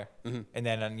saw it right there. And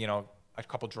then, a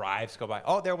couple drives go by.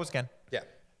 Oh, there it was again. Yeah.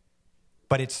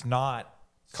 But it's not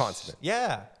constant.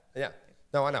 Yeah. Yeah.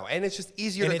 No, I know. And it's just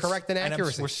easier to correct than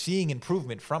accuracy. We're seeing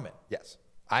improvement from it. Yes.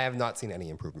 I have not seen any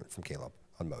improvement from Caleb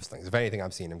on most things. If anything,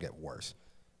 I've seen him get worse.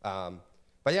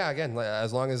 But yeah, again,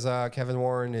 as long as Kevin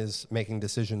Warren is making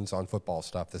decisions on football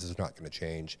stuff, this is not going to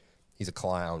change. He's a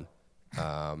clown.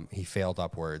 He failed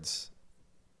upwards.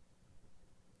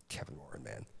 Kevin Warren,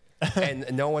 man.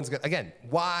 And no one's going to, again,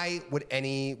 why would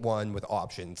anyone with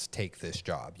options take this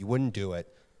job? You wouldn't do it.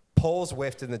 Poles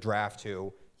whiffed in the draft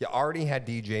too. You already had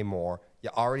DJ Moore.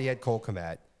 You already had Cole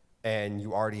Kmet. And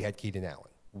you already had Keenan Allen.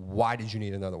 Why did you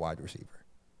need another wide receiver?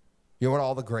 You know what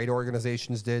all the great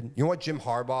organizations did? You know what Jim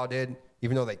Harbaugh did,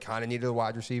 even though they kind of needed a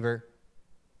wide receiver?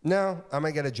 No, I'm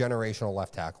going to get a generational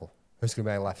left tackle who's going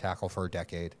to be my left tackle for a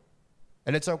decade.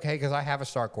 And it's okay because I have a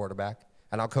star quarterback,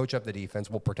 and I'll coach up the defense.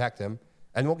 We'll protect him,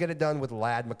 and we'll get it done with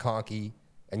Ladd McConkey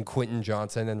and Quentin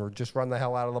Johnson, and we'll just run the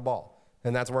hell out of the ball.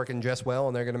 And that's working just well,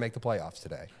 and they're going to make the playoffs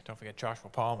today. Don't forget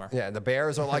Joshua Palmer. Yeah, and the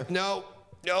Bears are like, no,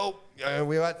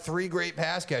 we got 3 great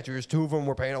pass catchers. 2 of them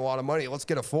we're paying a lot of money. Let's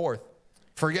get a 4th.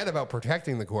 Forget about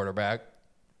protecting the quarterback.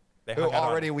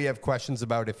 Already we have questions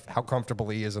about how comfortable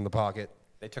he is in the pocket.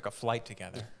 They took a flight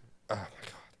together. Oh, my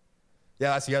God.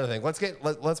 Yeah, that's the other thing.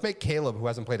 Let's make Caleb, who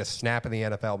hasn't played a snap in the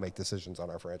NFL, make decisions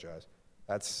on our franchise.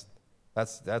 That's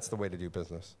the way to do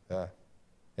business. Yeah.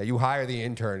 You hire the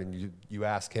intern and you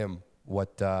ask him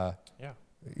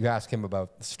you ask him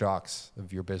about the stocks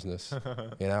of your business.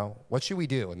 What should we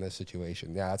do in this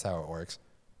situation? Yeah, that's how it works.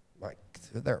 Like,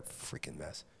 they're a freaking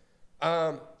mess.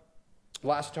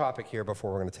 Last topic here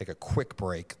before we're going to take a quick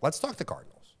break. Let's talk the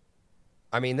Cardinals.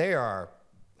 I mean, they are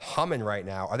humming right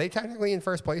now. Are they technically in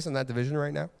first place in that division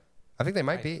right now? I think they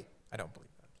might be. I don't believe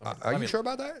that. Are you sure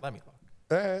about that? Let me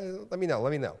look. Let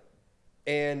me know.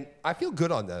 And I feel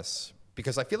good on this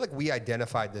because I feel like we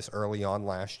identified this early on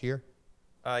last year.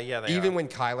 Even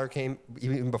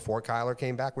before Kyler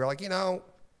came back, we were like,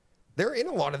 they're in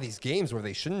a lot of these games where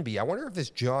they shouldn't be. I wonder if this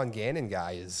John Gannon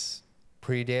guy is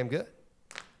pretty damn good.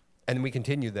 And we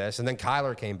continued this, and then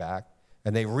Kyler came back,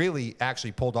 and they really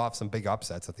actually pulled off some big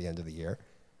upsets at the end of the year.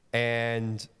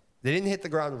 And they didn't hit the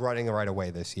ground running right away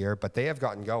this year, but they have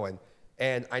gotten going.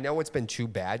 And I know it's been 2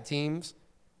 bad teams,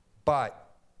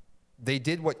 but they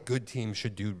did what good teams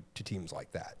should do to teams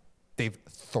like that. They've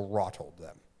throttled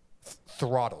them.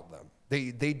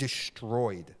 They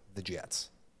destroyed the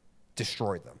Jets.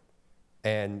 Destroyed them.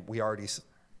 And we already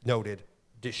noted,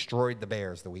 destroyed the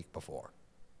Bears the week before.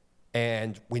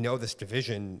 And we know this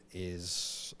division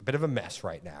is a bit of a mess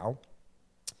right now.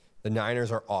 The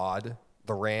Niners are odd.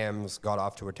 The Rams got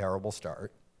off to a terrible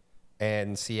start.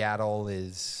 And Seattle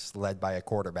is led by a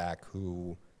quarterback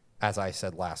who, as I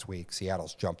said last week,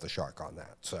 Seattle's jumped the shark on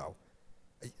that. So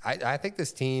I think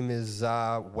this team is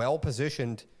well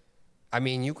positioned. I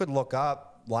mean, you could look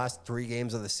up last 3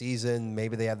 games of the season.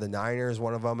 Maybe they have the Niners,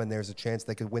 one of them, and there's a chance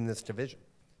they could win this division.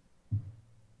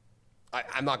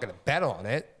 I'm not going to bet on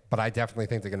it, but I definitely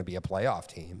think they're going to be a playoff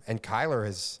team. And Kyler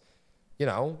is,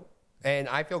 and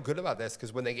I feel good about this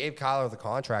because when they gave Kyler the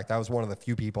contract, I was one of the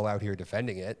few people out here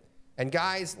defending it. And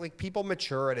guys, like, people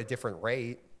mature at a different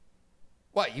rate.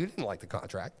 What? You didn't like the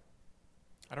contract?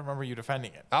 I don't remember you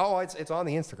defending it. Oh, it's on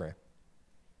the Instagram.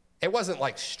 It wasn't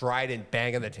like strident,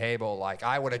 banging the table like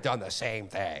I would have done the same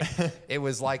thing. It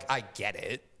was like, I get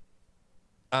it.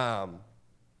 But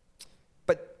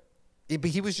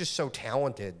he was just so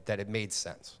talented that it made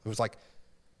sense. It was like,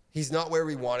 he's not where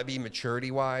we want to be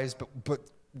maturity-wise, but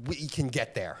we can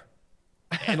get there.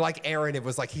 And like Aaron, it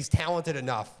was like he's talented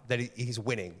enough that he's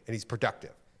winning and he's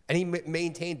productive. And he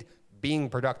maintained being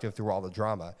productive through all the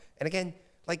drama. And again,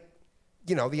 the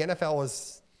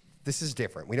NFL this is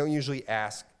different. We don't usually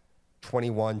ask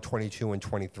 21, 22, and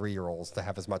 23-year-olds to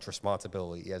have as much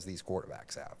responsibility as these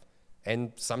quarterbacks have.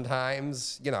 And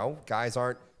sometimes, guys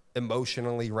aren't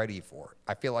emotionally ready for it.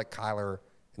 I feel like Kyler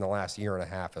in the last year and a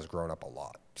half has grown up a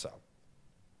lot. So,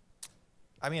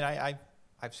 I mean,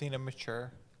 I've seen him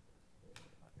mature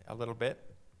a little bit.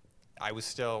 I was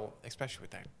still, especially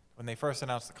with that, when they first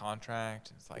announced the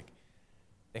contract, it's like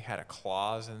they had a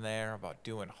clause in there about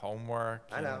doing homework.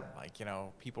 I know.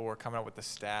 And, people were coming up with the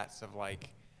stats of,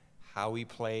 how he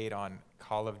played on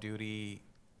Call of Duty,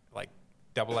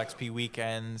 double XP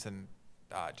weekends and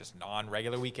just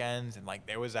non-regular weekends. And,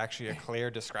 there was actually a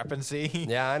clear discrepancy.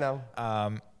 Yeah, I know.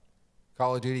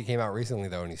 Call of Duty came out recently,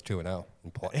 though, and he's 2-0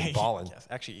 in balling. Yes,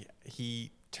 actually,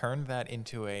 he turned that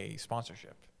into a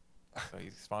sponsorship. So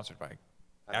he's sponsored by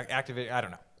Activision. I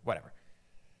don't know. Whatever.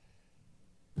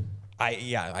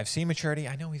 I've seen maturity.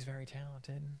 I know he's very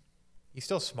talented. He's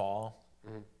still small.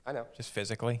 Mm-hmm. I know. Just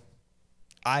physically.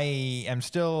 I am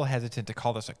still hesitant to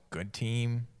call this a good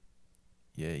team.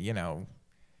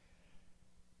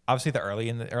 Obviously the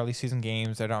early season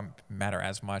games, they don't matter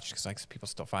as much because people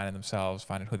still finding themselves,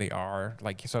 finding who they are.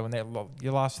 So when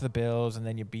you lost to the Bills and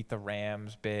then you beat the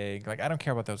Rams big, I don't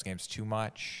care about those games too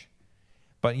much.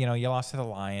 But, you lost to the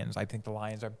Lions. I think the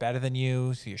Lions are better than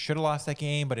you, so you should have lost that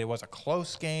game, but it was a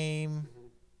close game. Mm-hmm.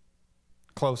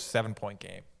 Close 7-point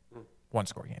game. Mm-hmm.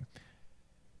 1-score game.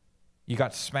 You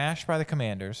got smashed by the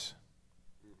Commanders,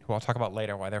 who I'll talk about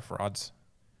later why they're frauds.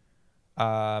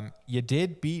 You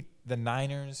did beat the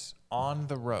Niners on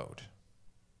the road.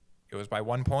 It was by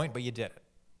 1 point, but you did it.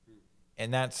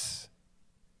 And that's,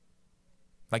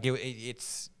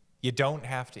 it's, you don't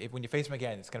have to, when you face them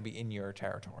again, it's going to be in your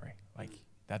territory.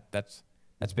 That's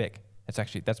big.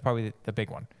 That's probably the big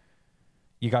one.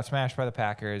 You got smashed by the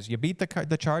Packers. You beat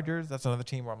the Chargers. That's another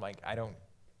team where I'm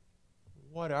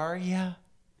what are you?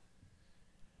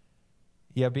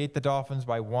 You beat the Dolphins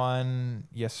by 1.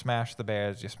 You smashed the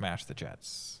Bears. You smashed the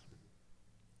Jets.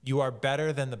 You are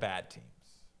better than the bad teams.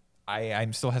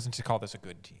 I'm still hesitant to call this a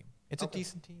good team. It's a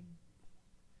decent team.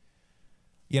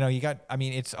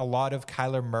 It's a lot of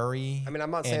Kyler Murray.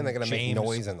 I'm not saying they're going to make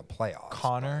noise in the playoffs.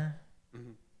 Connor.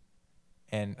 Mm-hmm.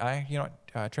 And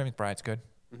Trey McBride's good.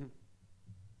 Mm-hmm.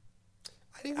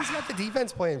 I think he's got the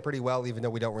defense playing pretty well, even though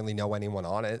we don't really know anyone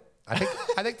on it. I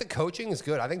think the coaching is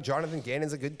good. I think Jonathan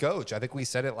Gannon's a good coach. I think we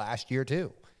said it last year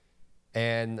too.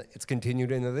 And it's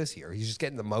continued into this year. He's just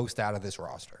getting the most out of this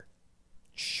roster.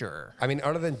 Sure.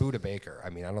 Other than Budda Baker, I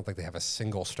don't think they have a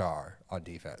single star on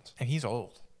defense. And he's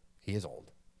old. He is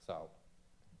old. So,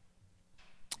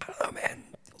 I don't know, man.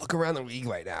 Look around the league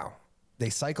right now. They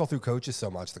cycle through coaches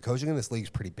so much. The coaching in this league is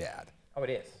pretty bad. Oh, it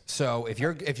is. So if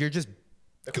you're just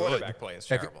the quarterback play is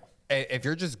terrible. If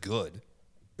you're just good,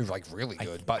 really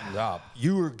good, buttoned up,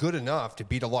 you are good enough to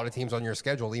beat a lot of teams on your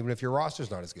schedule, even if your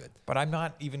roster's not as good. But I'm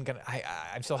not even gonna.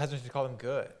 I'm still hesitant to call them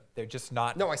good. They're just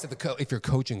not. No, I said if your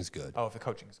coaching's good. Oh, if the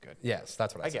coaching's good. Yes,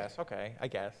 that's what I said. Guess. Okay, I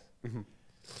guess. Mm-hmm.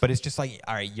 But it's just all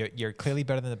right, you're clearly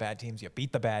better than the bad teams. You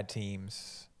beat the bad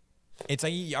teams. It's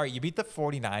all right, you beat the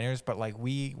 49ers, but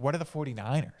what are the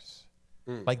 49ers?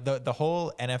 The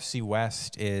whole NFC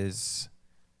West is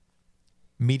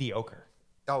mediocre.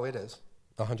 Oh, it is.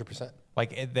 100%.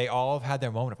 They all have had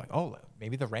their moment of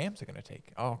maybe the Rams are going to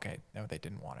take. Oh, okay. No, they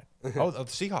didn't want it. The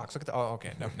Seahawks. Look at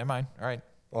okay. No, never mind. All right.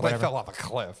 Well, whatever. They fell off a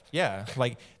cliff. Yeah.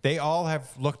 They all have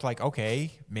looked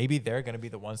okay, maybe they're going to be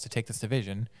the ones to take this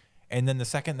division. And then the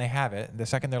second they have it, the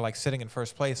second they're like sitting in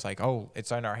first place, like, oh,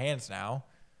 it's in our hands now,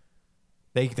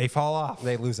 they fall off.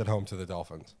 They lose at home to the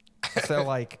Dolphins. So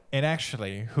like, and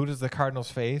actually, who does the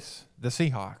Cardinals face? The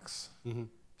Seahawks. Mm-hmm.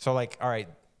 So like, all right,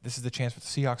 this is the chance for the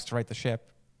Seahawks to right the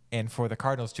ship, and for the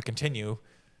Cardinals to continue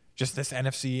just this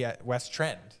NFC West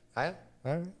trend.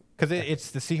 Because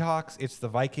it's the Seahawks, it's the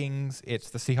Vikings, it's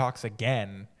the Seahawks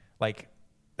again. Like,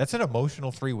 that's an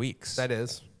emotional 3 weeks. That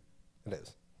is. It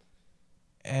is.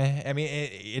 I mean,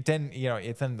 it's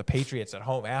then the Patriots at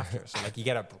home after. So like, you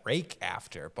get a break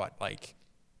after, but like,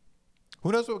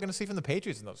 who knows what we're going to see from the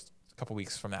Patriots in those couple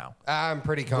weeks from now? I'm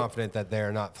pretty confident that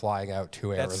they're not flying out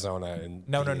to Arizona.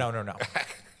 No.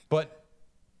 But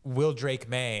will Drake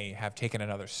May have taken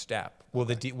another step? Will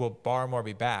Barmore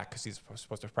be back, because he's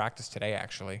supposed to practice today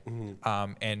actually,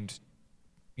 and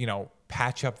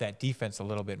patch up that defense a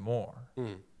little bit more?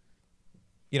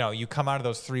 You come out of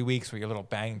those 3 weeks where you're a little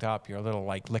banged up, you're a little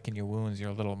like licking your wounds, you're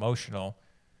a little emotional.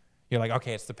 You're like,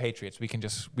 okay, it's the Patriots. We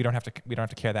don't have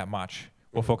to care that much.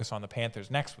 We'll focus on the Panthers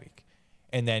next week.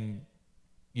 And then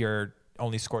you're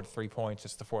only scored 3 points.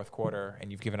 It's the fourth quarter,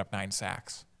 and you've given up 9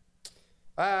 sacks.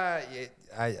 I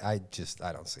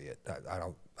don't see it.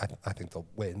 I think they'll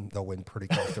win. They'll win pretty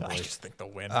comfortably. I just think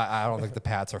they'll win. I don't think the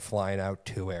Pats are flying out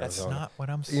to Arizona. That's not what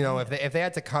I'm saying. If they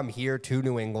had to come here to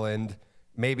New England,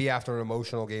 maybe after an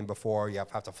emotional game before, you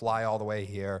have to fly all the way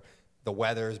here. The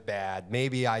weather's bad.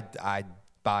 Maybe I'd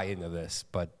buy into this,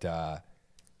 but I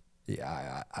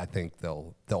think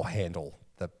they'll handle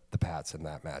the Pats in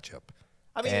that matchup.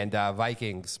 And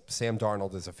Vikings, Sam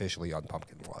Darnold is officially on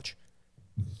pumpkin watch.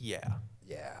 Yeah,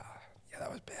 that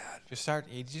was bad.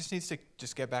 He just needs to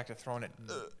just get back to throwing it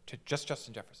to just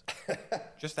Justin Jefferson.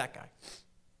 Just that guy.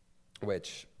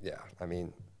 Which,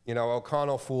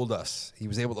 O'Connell fooled us. He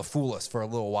was able to fool us for a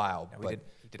little while,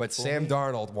 but Sam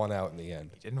Darnold won out in the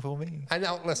end. He didn't fool me. I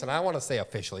know. Listen, I want to say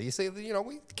officially. You say,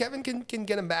 Kevin can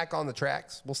get him back on the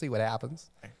tracks. We'll see what happens.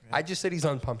 Yeah. I just said he's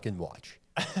on pumpkin watch.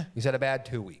 He's had a bad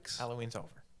 2 weeks. Halloween's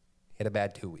over. He had a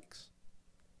bad 2 weeks.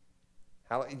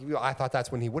 I thought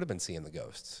that's when he would have been seeing the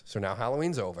ghosts. So now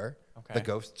Halloween's over. Okay. The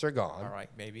ghosts are gone. All right,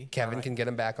 maybe. Kevin can get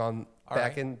him back in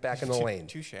the lane.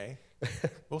 Touche.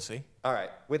 We'll see. All right.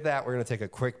 With that, we're going to take a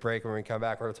quick break. When we come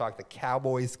back, we're going to talk the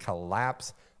Cowboys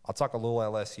collapse. I'll talk a little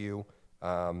LSU,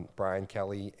 Brian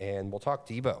Kelly, and we'll talk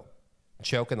Debo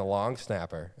choking the long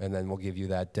snapper, and then we'll give you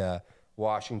that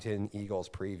Washington Eagles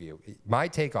preview. My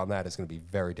take on that is going to be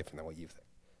very different than what you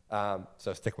think.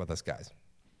 So stick with us, guys.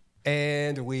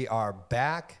 And we are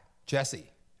back. Jesse.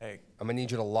 Hey. I'm going to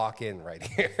need you to lock in right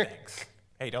here. Thanks.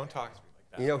 Hey, don't talk to me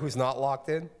like that. You know who's not locked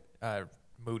in?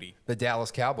 Moody. The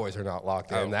Dallas Cowboys are not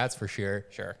locked in, that's for sure.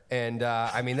 Sure. And,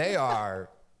 they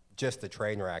are just a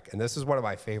train wreck. And this is one of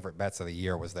my favorite bets of the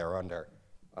year was their under.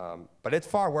 But it's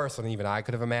far worse than even I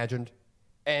could have imagined.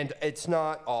 And it's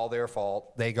not all their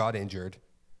fault. They got injured,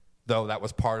 though that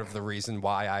was part of the reason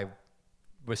why I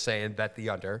was saying bet the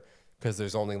under, because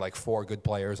there's only like 4 good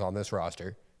players on this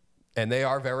roster. And they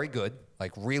are very good,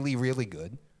 like really, really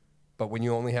good. But when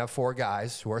you only have 4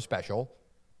 guys who are special,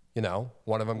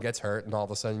 one of them gets hurt, and all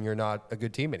of a sudden you're not a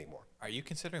good team anymore. Are you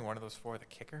considering one of those 4 the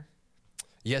kicker?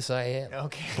 Yes, I am.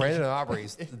 Okay. Brandon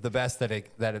Aubrey's the best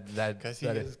because he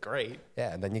is great.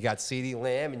 Yeah, and then you got CeeDee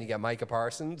Lamb, and you got Micah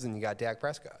Parsons, and you got Dak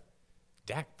Prescott.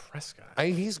 Dak Prescott?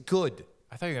 He's good.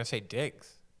 I thought you were going to say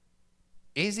Diggs.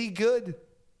 Is he good?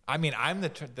 I mean, I'm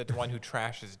the one who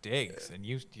trashes Diggs, and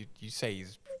you say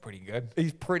he's pretty good.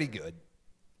 He's pretty good.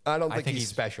 I don't think he's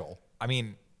special. I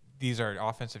mean, these are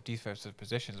offensive, defensive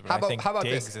positions, but I think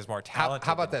Diggs is more talented.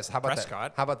 How about this? How about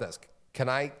Prescott. How about this? Can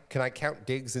I count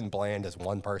Diggs and Bland as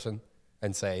one person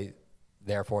and say,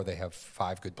 therefore, they have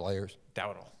 5 good players?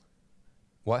 Dowdle.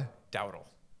 What? Dowdle.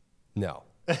 No.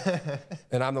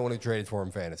 And I'm the one who traded for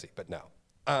him fantasy, but no.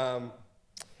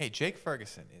 Hey, Jake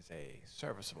Ferguson is a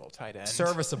serviceable tight end.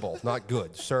 Serviceable, not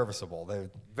good. Serviceable.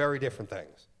 They're very different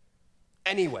things.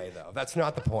 Anyway, though, that's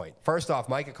not the point. First off,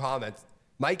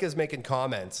 Micah's making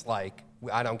comments like,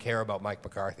 I don't care about Mike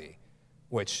McCarthy,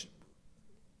 which,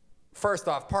 first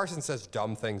off, Parsons says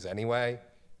dumb things anyway,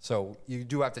 so you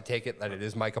do have to take it that it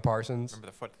is Micah Parsons. Remember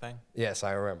the foot thing? Yes,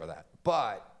 I remember that.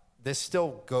 But this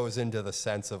still goes into the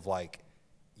sense of, like,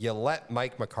 you let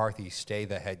Mike McCarthy stay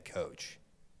the head coach,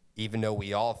 even though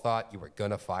we all thought you were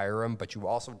going to fire him, but you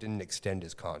also didn't extend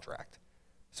his contract.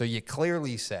 So you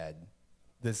clearly said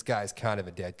this guy's kind of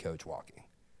a dead coach walking,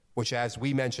 which, as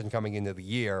we mentioned coming into the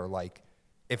year, like,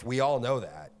 if we all know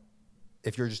that,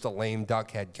 if you're just a lame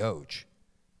duck head coach,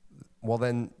 well,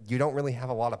 then you don't really have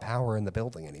a lot of power in the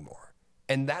building anymore.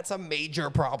 And that's a major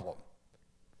problem.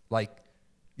 Like,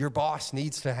 your boss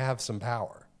needs to have some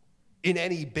power in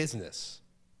any business.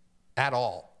 at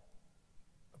all.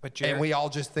 But Jerry, And we all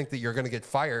just think that you're going to get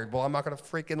fired. Well, I'm not going to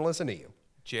freaking listen to you.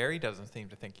 Jerry doesn't seem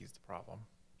to think he's the problem.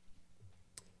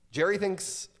 Jerry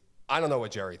thinks, I don't know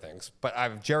what Jerry thinks,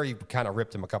 but Jerry kind of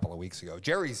ripped him a couple of weeks ago.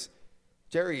 Jerry's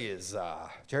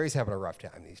having a rough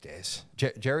time these days.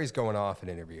 Jerry's going off in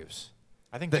interviews.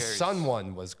 I think the Sun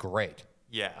one was great.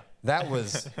 Yeah. That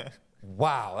was,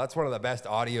 wow, that's one of the best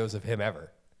audios of him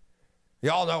ever.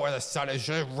 Y'all know where the Sun is.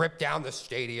 Just ripped down the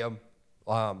stadium.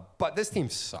 But this team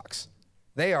sucks.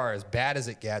 They are as bad as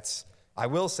it gets. I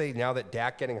will say now that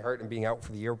Dak getting hurt and being out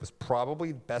for the year was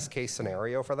probably the best case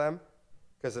scenario for them.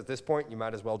 Because at this point, you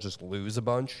might as well just lose a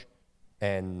bunch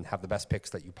and have the best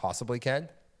picks that you possibly can.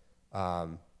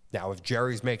 Now, if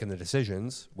Jerry's making the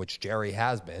decisions, which Jerry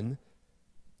has been,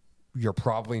 you're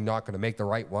probably not going to make the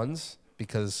right ones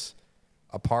because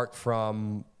apart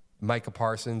from Micah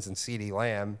Parsons and CeeDee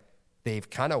Lamb, they've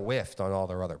kind of whiffed on all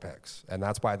their other picks. And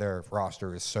that's why their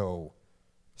roster is so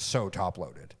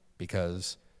top-loaded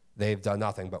because they've done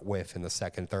nothing but whiff in the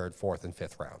second, third, fourth, and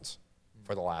fifth rounds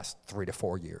for the last 3 to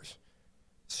 4 years.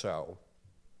 So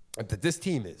this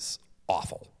team is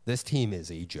awful. This team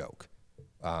is a joke.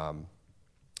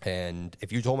 And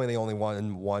if you told me they only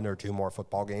won 1 or 2 more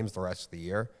football games the rest of the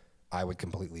year, I would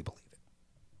completely believe it.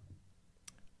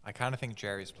 I kind of think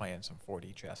Jerry's playing some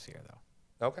 4D chess here,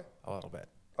 though. Okay. A little bit.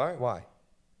 All right, why?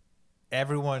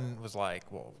 Everyone was like,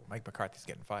 well, Mike McCarthy's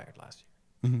getting fired last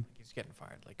year. Mm-hmm. He's getting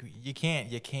fired. Like, you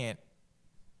can't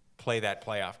play that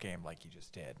playoff game like you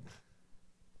just did.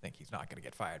 Think he's not going to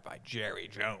get fired by Jerry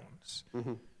Jones.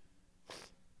 Mm-hmm.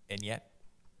 And yet,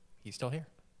 he's still here.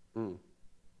 Mm.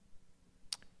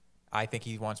 I think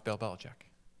he wants Bill Belichick.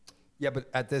 Yeah, but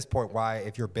at this point, why,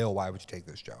 if you're Bill, why would you take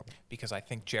this job? Because I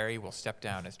think Jerry will step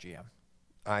down as GM.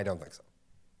 I don't think so.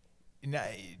 No,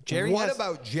 what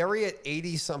about Jerry at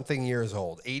 80-something years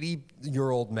old?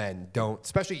 80-year-old men don't,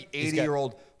 especially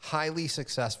 80-year-old highly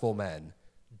successful men,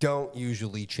 don't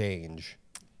usually change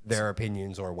their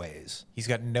opinions or ways. He's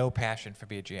got no passion for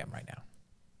being a GM right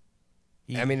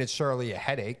now. I mean, it's surely a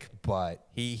headache, but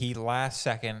he last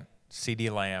second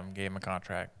CeeDee Lamb gave him a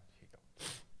contract.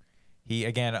 He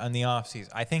again on the offseason.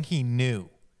 I think he knew.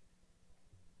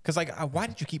 Because why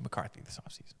did you keep McCarthy this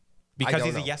offseason? Because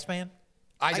he's a yes man.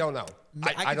 I don't know.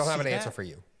 I don't have an answer for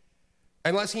you.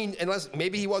 Unless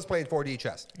maybe he was playing 4D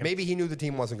chess. Yep. Maybe he knew the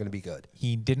team wasn't going to be good.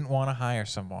 He didn't want to hire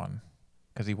someone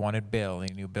because he wanted Bill.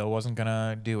 He knew Bill wasn't going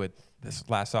to do it this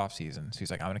last offseason. So he's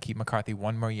like, I'm going to keep McCarthy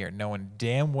 1 more year, knowing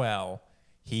damn well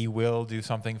he will do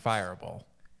something fireable.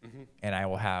 Mm-hmm. And I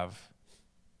will have...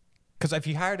 Because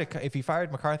if he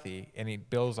fired McCarthy and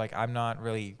Bill's like, I'm not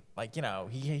really...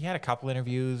 he had a couple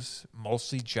interviews,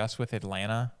 mostly just with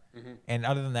Atlanta. Mm-hmm. And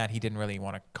other than that, he didn't really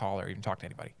want to call or even talk to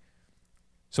anybody.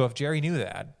 So if Jerry knew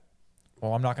that,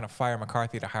 well, I'm not going to fire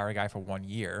McCarthy to hire a guy for 1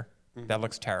 year. Mm-hmm. That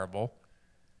looks terrible.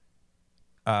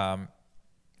 And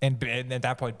at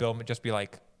that point, Bill would just be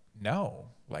like, no,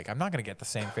 I'm not going to get the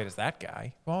same fate as that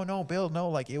guy. Oh, no, Bill,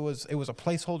 no, it was a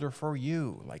placeholder for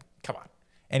you. Come on.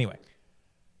 Anyway,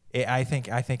 I think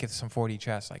it's some 4D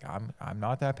chess. I'm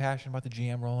not that passionate about the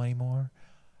GM role anymore.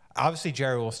 Obviously,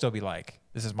 Jerry will still be like,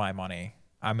 this is my money.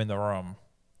 I'm in the room.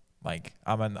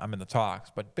 I'm in the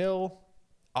talks. But Bill,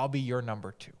 I'll be your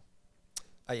number 2.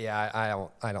 Yeah,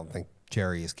 I don't think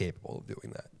Jerry is capable of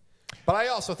doing that. But I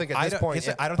also think at this point,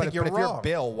 I don't think you're wrong. If you're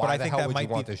Bill, why the hell would you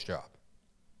want this job?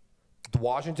 The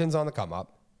Washington's on the come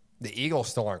up. The Eagles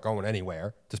still aren't going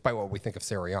anywhere, despite what we think of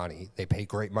Sirianni. They pay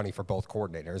great money for both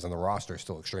coordinators, and the roster is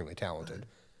still extremely talented.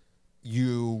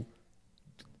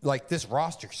 This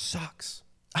roster sucks.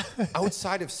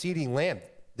 Outside of CeeDee Lamb,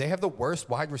 they have the worst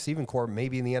wide receiving core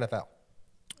maybe in the NFL.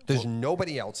 There's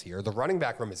nobody else here. The running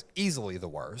back room is easily the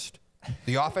worst.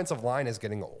 The offensive line is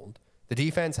getting old. The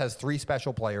defense has 3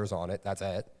 special players on it. That's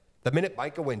it. The minute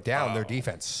Micah went down, their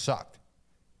defense sucked.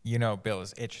 Bill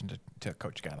is itching to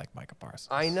coach a guy like Micah Parsons.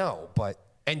 I know,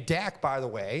 and Dak, by the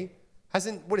way,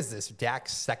 what is this,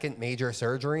 Dak's 2nd major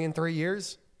surgery in 3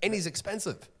 years? And he's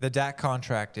expensive. The Dak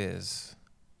contract is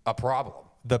a problem.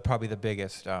 Probably the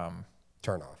biggest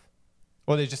turnoff.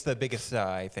 Well, they're just the biggest,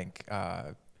 I think,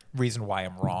 reason why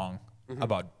I'm wrong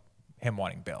about him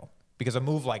wanting Bill. Because a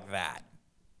move like that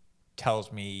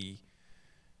tells me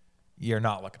you're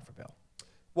not looking for Bill.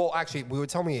 Well, actually, we would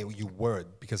tell me you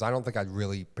would, because I don't think I'd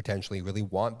potentially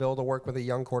want Bill to work with a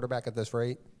young quarterback at this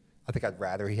rate. I think I'd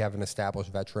rather he have an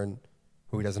established veteran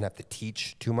who he doesn't have to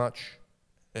teach too much.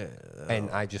 And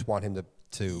I just want him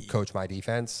to coach my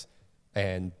defense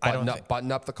and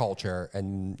button up the culture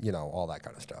and, all that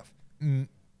kind of stuff.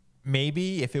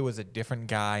 Maybe if it was a different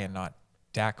guy and not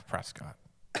Dak Prescott.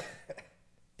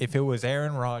 If it was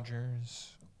Aaron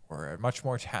Rodgers or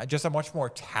just a much more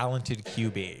talented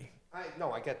QB.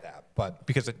 No, I get that, but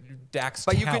Because Dak's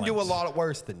you can talent- do a lot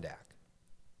worse than Dak.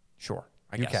 Sure,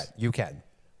 I You guess. can. You can.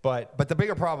 But But the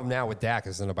bigger problem now with Dak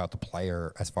isn't about the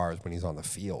player as far as when he's on the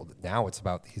field. Now it's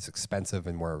about he's expensive,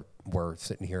 and we're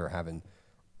sitting here having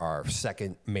our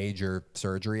second major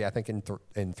surgery, I think,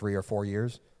 in 3 or 4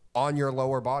 years on your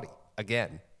lower body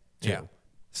again, too. Yeah.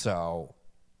 So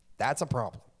that's a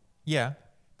problem. yeah,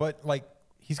 but like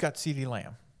he's got CeeDee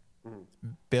Lamb.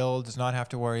 Bill does not have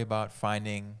to worry about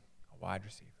finding a wide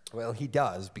receiver. Well, he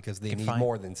does because they need Find-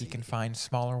 more than he CeeDee. can find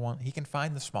smaller one. He can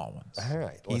find the small ones. All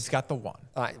right, He's got the one.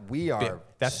 We are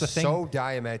That's the thing. so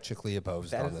diametrically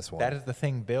opposed That on is- this one. That is the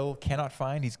thing Bill cannot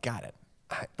find. He's got it.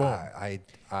 Boom.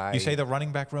 I You say the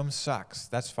running back room sucks.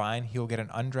 That's fine. He'll get an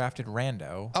undrafted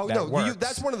rando. Oh, that no, works.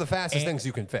 that's one of the fastest And- things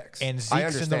you can fix. And I Zeke's in the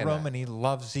understand room, that. and he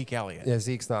loves Zeke Elliott. Yeah,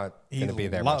 Zeke's not going to be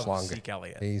there loves much longer. Zeke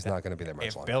Elliott. He's not going to be there much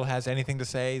If longer. Bill has anything to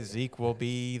say, Zeke will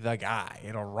be the guy.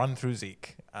 It'll run through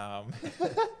Zeke.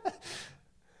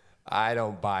 I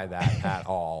don't buy that at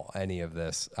all, any of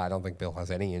this. I don't think Bill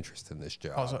has any interest in this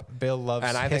job. Also, Bill loves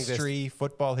And I think history,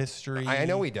 football history. I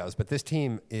know he does, but this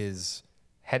team is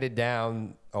headed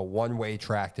down a one-way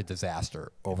track to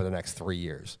disaster over the next 3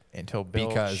 years. until Bill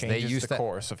because they changes used the to-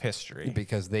 course of history.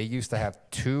 Because they used to have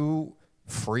 2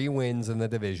 free wins in the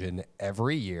division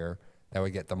every year that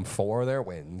would get them 4 of their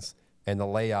wins, and the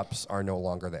layups are no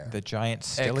longer there. The Giants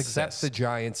still Except exist. the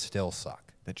Giants still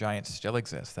suck. The Giants still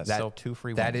exist. That's still 2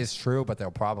 free wins. That is true, but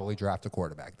they'll probably draft a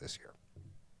quarterback this year.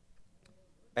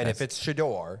 And if it's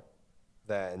Shador,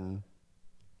 then,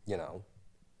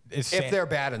 Is if San- they're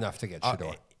bad enough to get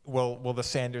Shador. will the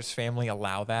Sanders family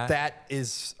allow that? That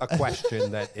is a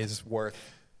question that is worth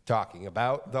talking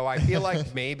about, though I feel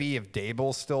like maybe if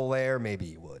Dable's still there, maybe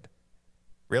he would.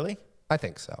 Really? I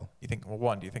think so. You think? Well,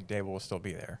 one, do you think Dable will still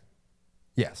be there?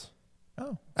 Yes.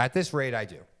 Oh, At this rate, I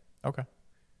do. okay.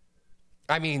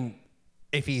 I mean,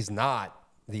 if he's not,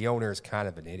 the owner's kind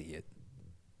of an idiot.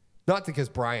 Not because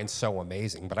Brian's so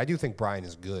amazing, but I do think Brian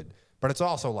is good. But it's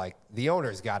also like the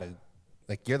owner's got to,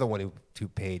 like, you're the one who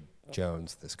paid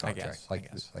Jones this contract. I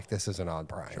guess. Like this isn't on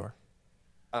Brian. Sure.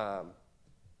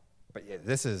 But yeah,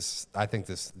 I think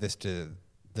this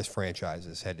franchise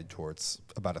is headed towards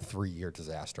about a 3-year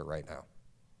disaster right now.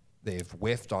 They've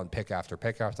whiffed on pick after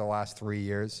the last 3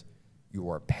 years. You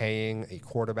are paying a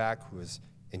quarterback who is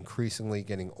increasingly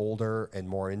getting older and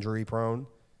more injury prone.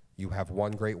 You have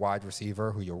one great wide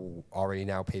receiver who you already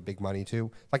now pay big money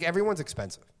to. Like, everyone's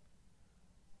expensive.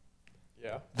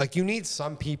 Yeah. Like, you need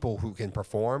some people who can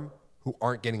perform who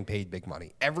aren't getting paid big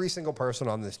money. Every single person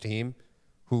on this team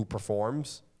who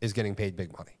performs is getting paid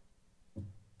big money.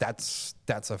 That's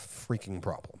a freaking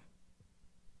problem.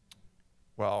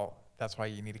 Well, that's why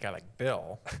you need a guy like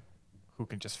Bill, who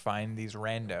can just find these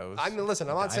randos. I mean, listen,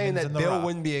 I'm not saying diamonds that in the Bill rough.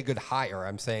 wouldn't be a good hire.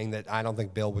 I'm saying that I don't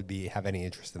think Bill would have any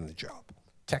interest in the job.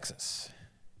 Texas.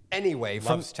 Anyway,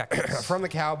 Loves Texas. from the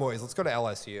Cowboys, let's go to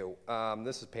LSU.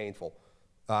 This is painful.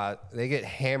 They get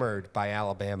hammered by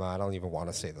Alabama. I don't even want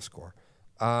to say the score.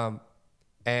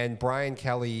 And Brian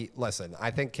Kelly, listen,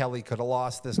 I think Kelly could have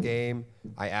lost this game.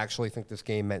 I actually think this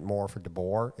game meant more for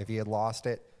DeBoer if he had lost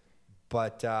it.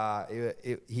 But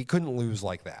he couldn't lose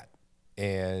like that.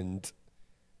 And,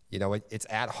 it's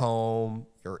at home.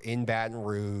 You're in Baton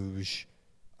Rouge.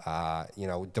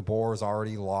 DeBoer's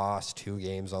already lost 2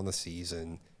 games on the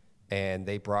season. And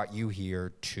they brought you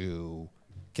here to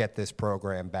get this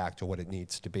program back to what it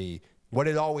needs to be, what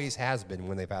it always has been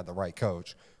when they've had the right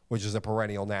coach, which is a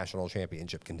perennial national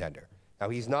championship contender. Now,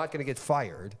 he's not going to get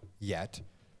fired yet,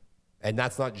 and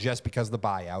that's not just because of the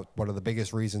buyout. One of the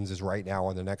biggest reasons is right now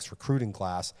in the next recruiting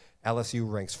class,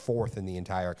 LSU ranks 4th in the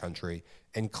entire country,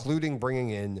 including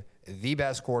bringing in the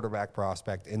best quarterback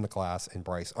prospect in the class in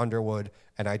Bryce Underwood,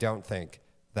 and I don't think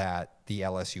that the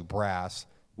LSU brass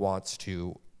wants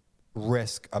to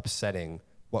risk upsetting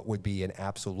what would be an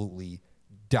absolutely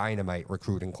dynamite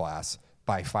recruiting class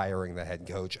by firing the head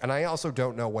coach. And I also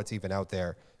don't know what's even out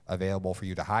there available for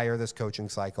you to hire this coaching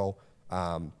cycle.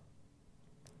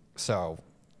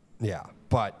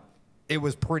 But it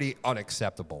was pretty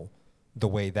unacceptable the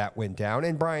way that went down.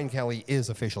 And Brian Kelly is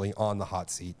officially on the hot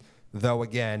seat, though,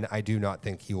 again, I do not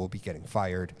think he will be getting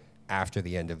fired after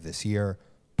the end of this year,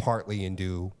 mostly in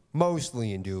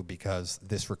due because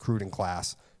this recruiting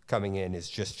class coming in is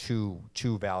just too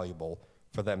valuable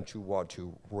for them to want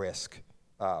to risk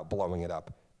blowing it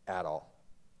up at all.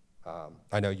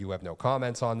 I know you have no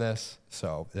comments on this,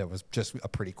 so that was just a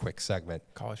pretty quick segment.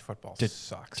 College football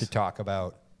sucks. To talk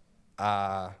about.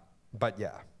 But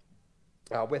yeah,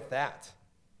 with that,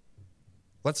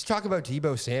 let's talk about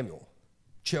Deebo Samuel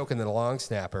choking the long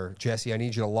snapper. Jesse, I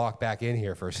need you to lock back in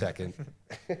here for a second.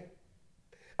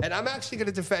 And I'm actually going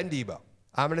to defend Debo.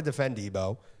 I'm going to defend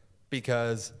Debo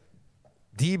because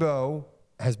Debo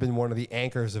has been one of the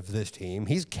anchors of this team.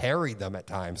 He's carried them at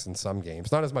times in some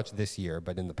games. Not as much this year,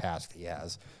 but in the past he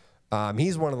has.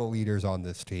 He's one of the leaders on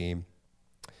this team.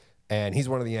 And he's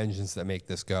one of the engines that make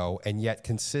this go. And yet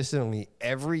consistently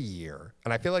every year,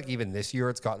 and I feel like even this year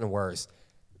it's gotten worse,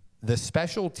 the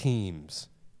special teams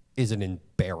is an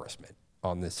embarrassment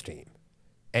on this team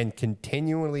and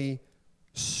continually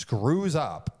screws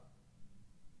up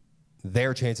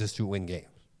their chances to win games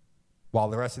while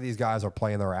the rest of these guys are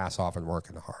playing their ass off and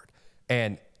working hard.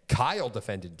 And Kyle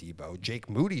defended Debo. Jake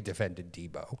Moody defended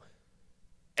Debo.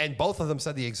 And both of them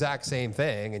said the exact same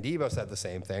thing, and Debo said the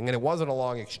same thing. And it wasn't a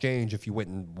long exchange if you went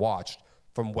and watched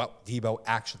from what Debo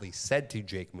actually said to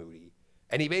Jake Moody.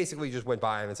 And he basically just went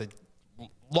by him and said,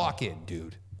 lock in,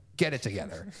 dude. Get it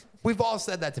together. We've all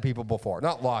said that to people before.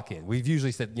 Not lock in. We've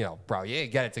usually said, bro, yeah,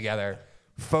 get it together.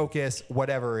 Focus,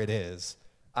 whatever it is.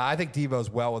 I think Debo's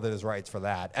well within his rights for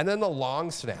that. And then the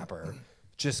long snapper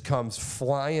just comes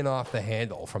flying off the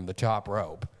handle from the top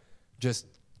rope. Just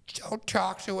don't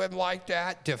talk to him like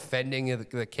that, defending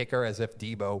the kicker as if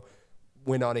Debo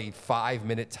went on a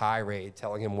 5-minute tirade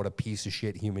telling him what a piece of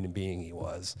shit human being he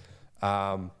was.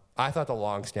 I thought the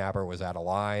long snapper was out of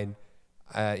line.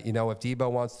 If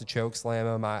Debo wants to choke slam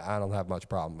him, I don't have much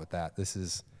problem with that.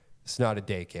 It's not a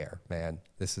daycare, man.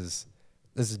 This is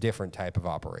a different type of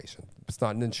operation. It's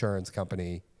not an insurance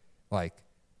company. Like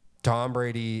Tom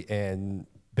Brady and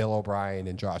Bill O'Brien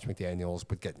and Josh McDaniels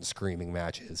would get in screaming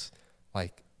matches.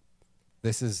 Like,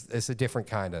 it's a different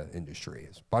kind of industry.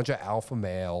 It's a bunch of alpha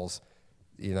males.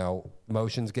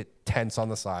 Emotions get tense on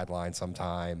the sideline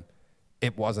sometime.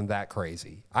 It wasn't that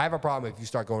crazy. I have a problem if you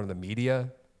start going to the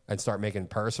media and start making it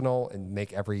personal and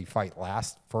make every fight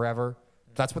last forever.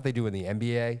 That's what they do in the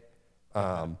NBA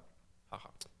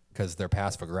because they're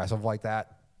passive-aggressive like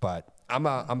that. But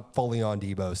I'm fully on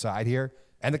Debo's side here.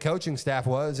 And the coaching staff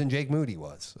was, and Jake Moody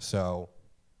was. So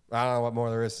I don't know what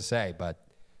more there is to say, but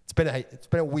it's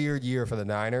been a weird year for the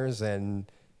Niners, and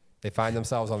they find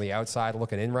themselves on the outside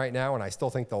looking in right now, and I still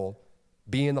think they'll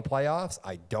be in the playoffs.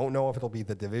 I don't know if it'll be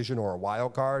the division or a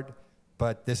wild card,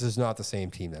 but this is not the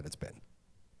same team that it's been.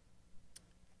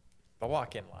 The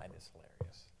lock-in line is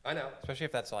hilarious. I know. Especially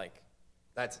if that's like...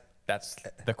 That's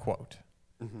the quote.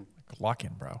 Mm-hmm. Like, lock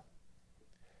in, bro.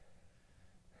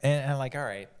 And like, all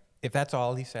right, if that's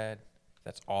all he said,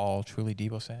 that's all truly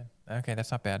Debo said, okay,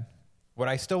 that's not bad. What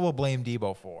I still will blame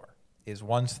Debo for is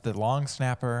once the long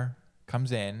snapper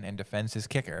comes in and defends his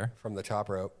kicker from the top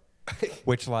rope,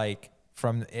 which I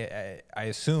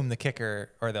assume the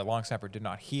kicker or the long snapper did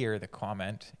not hear the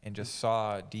comment and just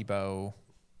saw Debo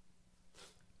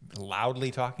loudly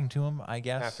talking to him, I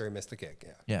guess. After he missed the kick,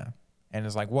 yeah. Yeah. And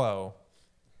it's like, whoa,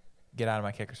 get out of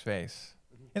my kicker's face.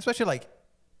 Mm-hmm. Especially like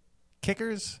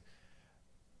kickers,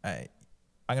 I'm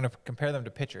going to compare them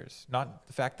to pitchers, not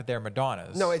the fact that they're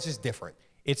Madonnas. No, it's just different.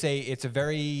 It's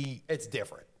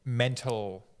different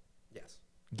mental yes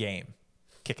game,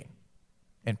 kicking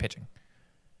and pitching.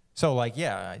 So like,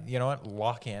 yeah, you know what?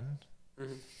 Lock in.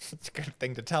 Mm-hmm. It's a good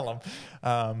thing to tell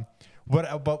him.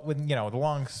 But with the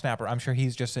long snapper, I'm sure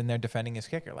he's just in there defending his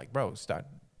kicker. Like, bro, start.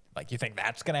 Like, you think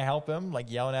that's gonna help him?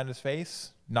 Like yelling at his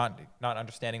face, not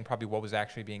understanding probably what was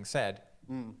actually being said.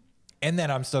 Mm. And then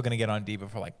I'm still gonna get on Debo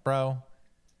for like, bro.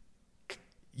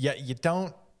 Yeah, you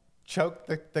don't choke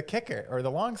the kicker or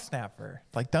the long snapper.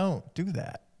 Like, don't do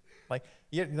that. Like,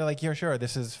 you're sure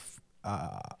this is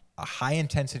a high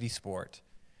intensity sport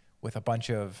with a bunch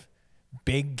of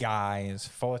big guys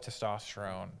full of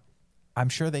testosterone. I'm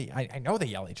sure I know they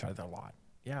yell at each other a lot.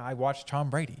 Yeah, I watched Tom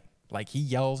Brady. Like, he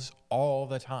yells all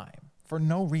the time for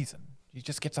no reason. He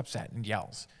just gets upset and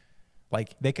yells.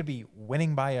 Like, they could be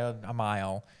winning by a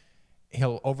mile.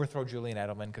 He'll overthrow Julian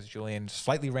Edelman because Julian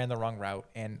slightly ran the wrong route,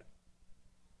 and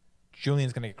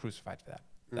Julian's going to get crucified for that.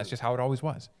 That's just how it always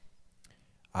was.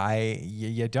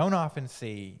 You don't often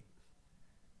see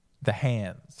the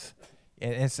hands.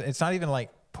 It's not even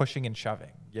like pushing and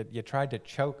shoving. You tried to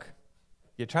choke.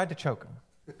 You tried to choke him.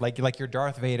 Like you're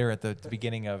Darth Vader at the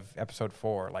beginning of episode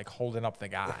 4, like holding up the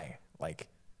guy. Like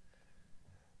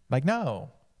no,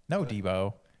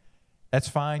 Debo. That's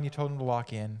fine. You told him to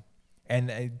lock in. And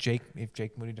if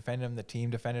Jake Moody defended him, the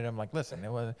team defended him. Like, listen,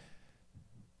 it was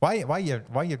why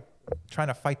you trying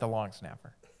to fight the long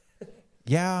snapper?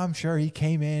 Yeah, I'm sure he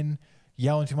came in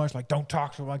yelling too much, like, don't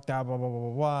talk to him like that, blah, blah, blah,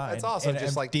 blah, blah. It's also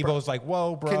just like Debo's like,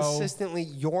 whoa, bro. Consistently,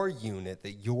 your unit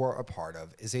that you're a part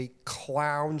of is a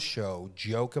clown show,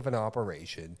 joke of an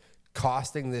operation,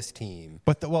 costing this team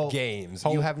games,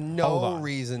 hold you have no on.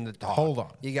 reason to talk. Hold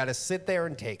on. You got to sit there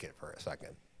and take it for a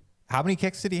second. How many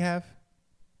kicks did he have?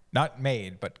 Not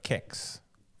made, but kicks.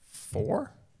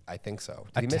 4? I think so.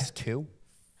 Did he miss 2?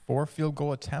 4 field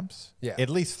goal attempts? Yeah. At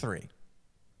least 3.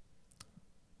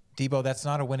 Debo, that's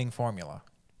not a winning formula.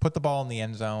 Put the ball in the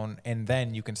end zone, and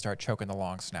then you can start choking the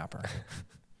long snapper.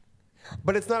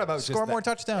 But it's not about Score more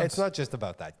touchdowns. It's not just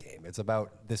about that game. It's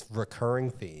about this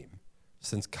recurring theme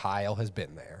since Kyle has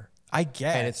been there. I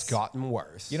guess. And it's gotten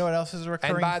worse. You know what else is a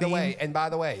recurring theme? And by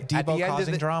the way, Debo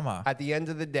causing drama. At the end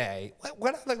of the day,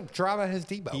 what other drama has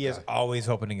Debo? He is always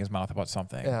opening his mouth about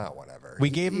something. Yeah, whatever. We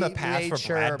gave him a pass for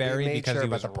Bradbury because he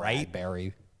was right.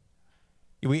 Bradbury.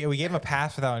 We gave him a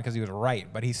pass for that one because he was right,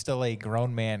 but he's still a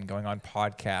grown man going on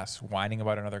podcasts whining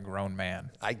about another grown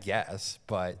man. I guess,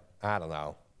 but I don't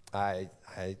know. I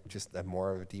just am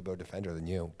more of a Debo defender than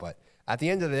you. But at the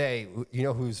end of the day, you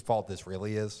know whose fault this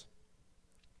really is?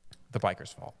 The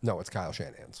Bikers' fault. No, it's Kyle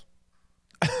Shanahan's.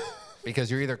 Because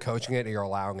you're either coaching it or you're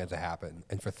allowing it to happen.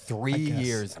 And for 3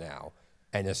 years now,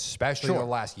 and especially the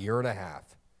last year and a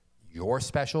half, your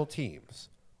special teams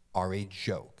are a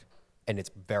joke. And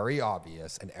it's very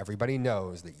obvious, and everybody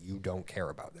knows that you don't care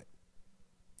about it.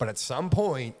 But at some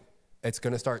point, it's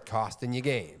going to start costing you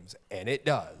games. And it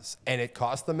does. And it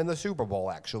cost them in the Super Bowl,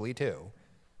 actually, too.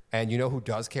 And you know who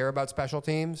does care about special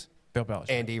teams? Bill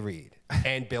Belichick. Andy Reid.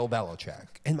 And Bill Belichick.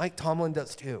 And Mike Tomlin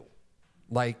does, too.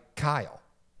 Like, Kyle,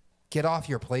 get off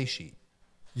your play sheet.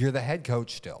 You're the head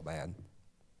coach still, man.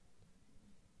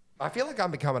 I feel like I'm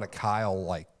becoming a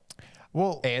Kyle,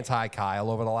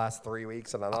 anti-Kyle over the last 3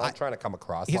 weeks, and I'm not trying to come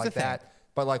across like that.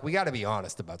 But, like, we got to be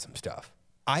honest about some stuff.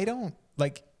 I don't,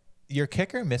 your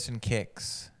kicker missing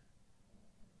kicks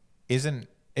isn't,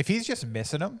 if he's just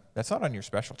missing them, that's not on your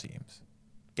special teams.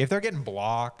 If they're getting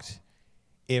blocked,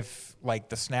 if,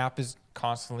 the snap is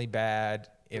constantly bad,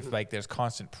 if, there's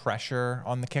constant pressure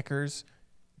on the kickers,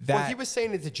 Well, he was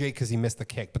saying it to Jake because he missed the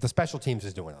kick, but the special teams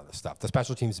is doing other stuff. The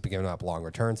special teams have been giving up long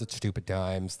returns at stupid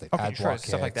times. They've had block kicks.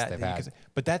 Stuff like that.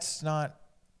 But that's not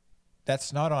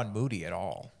on Moody at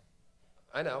all.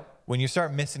 I know. When you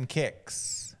start missing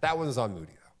kicks. That one was on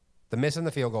Moody, though. The missing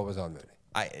the field goal was on Moody.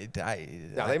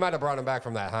 Now, they might have brought him back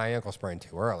from that high ankle sprain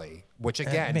too early, which,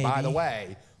 again, by the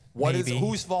way,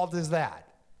 whose fault is that?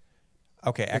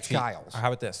 Okay, actually, Kyle's. How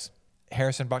about this?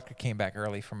 Harrison Butker came back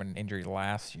early from an injury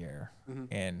last year,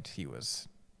 and he was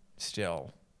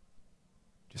still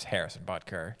just Harrison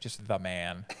Butker, just the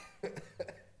man.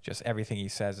 Just everything he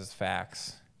says is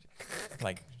facts.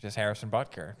 Just Harrison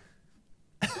Butker.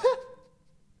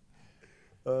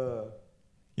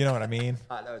 You know what I mean?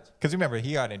 Because remember,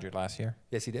 he got injured last year.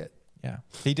 Yes, he did. Yeah.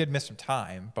 He did miss some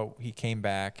time, but he came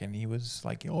back, and he was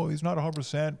like, he's not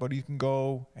 100%, but he can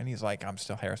go. And he's like, I'm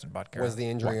still Harrison Butker. Was the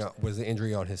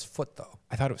injury on his foot, though?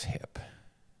 I thought it was hip.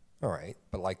 All right,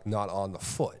 but, not on the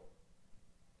foot.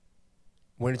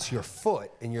 When it's your foot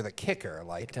and you're the kicker,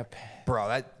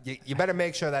 bro, you better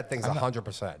make sure that thing's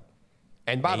 100%.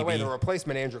 And by the way, the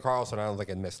replacement, Andrew Carlson, I don't think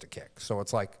had missed a kick. So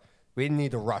it's we didn't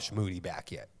need to rush Moody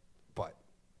back yet. But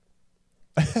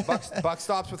Buck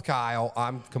stops with Kyle.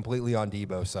 I'm completely on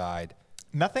Debo's side.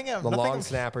 Nothing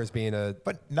snappers being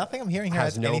But nothing I'm hearing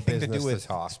has anything to do with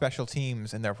special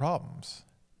teams and their problems.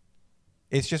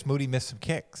 It's just Moody missed some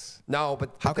kicks. No,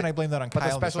 but how can I blame that on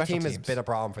Kyle? But the special team has been a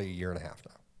problem for a year and a half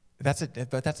now.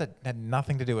 Had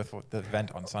nothing to do with the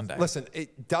event on Sunday. Listen,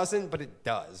 it doesn't, but it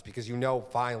does, because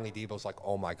finally Debo's like,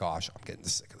 oh my gosh, I'm getting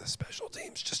sick of the special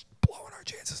teams just blowing our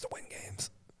chances to win games.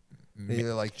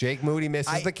 Either Jake Moody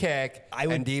misses the kick,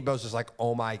 and Debo's just like,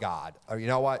 oh my God. Or you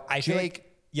know what?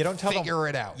 Jake, you don't tell figure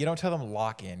it out. You don't tell them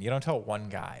lock in. You don't tell one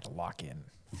guy to lock in.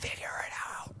 Figure it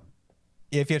out.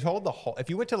 If you told if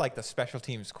you went to the special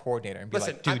teams coordinator and be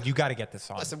like, dude, you got to get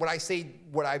this on. Listen,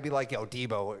 would I be like, yo,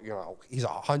 Debo, he's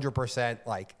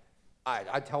 100%,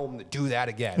 I'd tell him to do that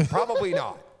again. Probably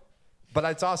not. But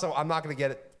it's also, I'm not going to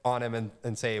get it on him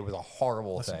and say it was a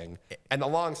horrible thing. And the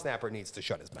long snapper needs to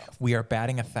shut his mouth. We are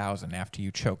batting 1,000 after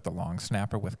you choke the long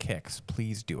snapper with kicks.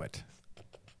 Please do it.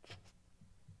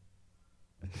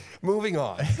 Moving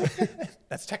on.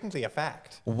 That's technically a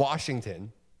fact.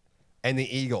 Washington and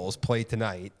the Eagles play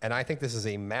tonight, and I think this is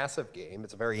a massive game.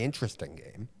 It's a very interesting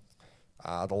game.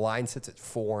 The line sits at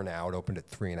 4 now. It opened at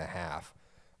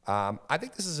 3.5. I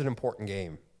think this is an important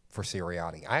game for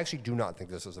Sirianni. I actually do not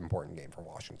think this is an important game for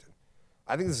Washington.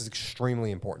 I think this is extremely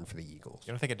important for the Eagles.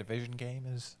 You don't think a division game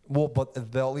is? Well,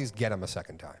 but they'll at least get him a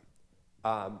second time.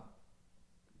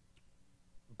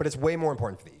 But it's way more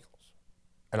important for the Eagles,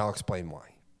 and I'll explain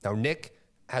why. Now, Nick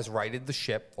has righted the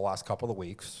ship the last couple of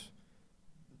weeks.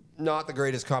 not the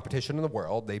greatest competition in the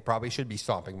world. They probably should be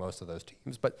stomping most of those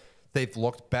teams, but they've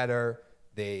looked better.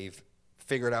 They've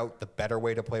figured out the better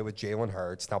way to play with Jalen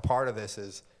Hurts. Now, part of this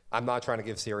is I'm not trying to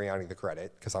give Sirianni the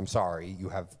credit because I'm sorry. You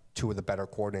have two of the better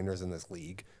coordinators in this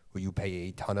league who you pay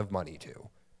a ton of money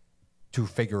to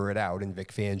figure it out. And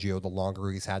Vic Fangio, the longer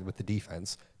he's had with the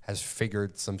defense, has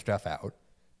figured some stuff out.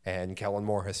 And Kellen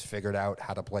Moore has figured out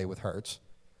how to play with Hurts.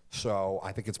 So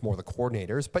I think it's more the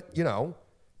coordinators. But, you know,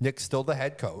 Nick's still the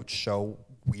head coach, so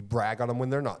we brag on them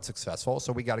when they're not successful.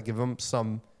 So we got to give them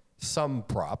some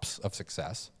props of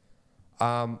success.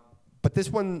 But this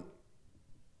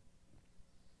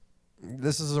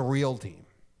is a real team,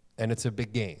 and it's a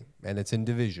big game, and it's in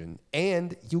division.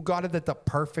 And you got it at the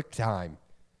perfect time.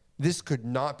 This could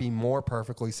not be more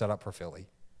perfectly set up for Philly.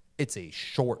 It's a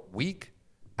short week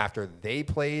after they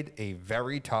played a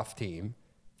very tough team,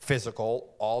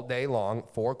 physical all day long,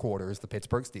 4 quarters, the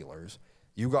Pittsburgh Steelers.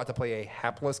 You got to play a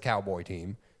hapless Cowboy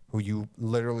team who you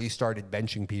literally started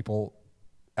benching people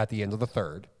at the end of the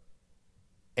third.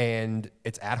 And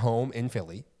it's at home in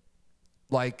Philly.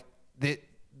 Like, the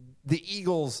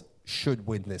Eagles should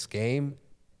win this game.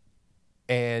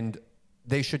 And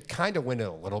they should kind of win it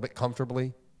a little bit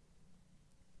comfortably.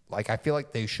 Like, I feel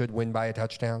like they should win by a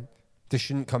touchdown. This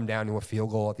shouldn't come down to a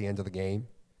field goal at the end of the game.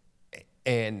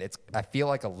 And I feel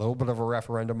like a little bit of a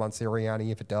referendum on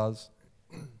Sirianni if it does.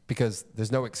 Because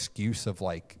there's no excuse of,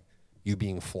 like, you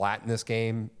being flat in this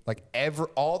game. Like,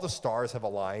 all the stars have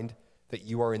aligned that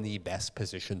you are in the best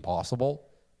position possible,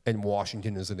 and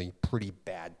Washington is in a pretty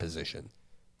bad position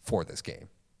for this game.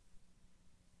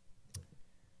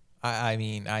 I'm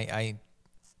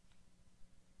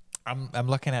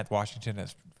looking at Washington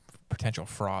as potential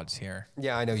frauds here.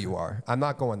 Yeah, I know you are. I'm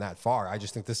not going that far. I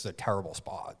just think this is a terrible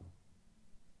spot.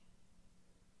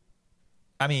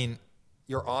 I mean,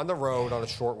 you're on the road on a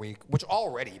short week, which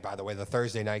already, by the way, the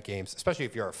Thursday night games, especially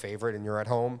if you're a favorite and you're at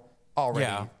home,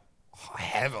 already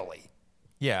heavily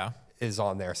is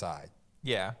on their side.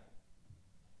 Yeah.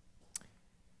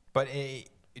 But it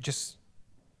just,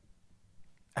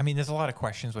 I mean, there's a lot of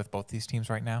questions with both these teams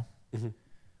right now. Mm-hmm.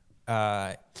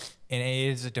 And it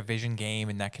is a division game,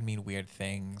 and that can mean weird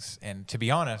things. And to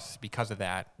be honest, because of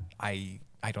that, I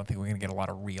don't think we're going to get a lot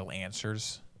of real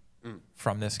answers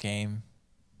from this game.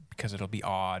 Because it'll be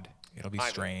odd. It'll be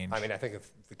strange. I think if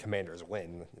the Commanders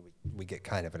win, we get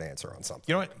kind of an answer on something.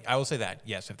 You know what? I will say that,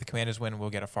 yes, if the Commanders win, we'll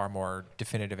get a far more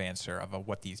definitive answer of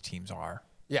what these teams are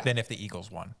than if the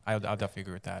Eagles won. I'll definitely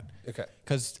agree with that. Okay.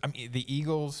 Because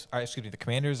the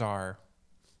Commanders are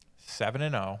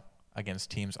 7-0 against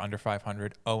teams under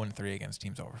 500, 0-3 against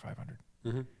teams over 500.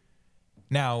 Mm-hmm.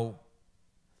 Now,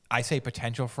 I say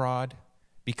potential fraud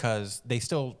because they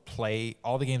still play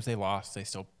all the games they lost.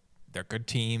 They're good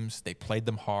teams. They played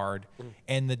them hard. Mm-hmm.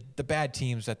 And the bad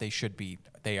teams that they should beat,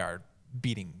 they are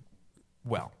beating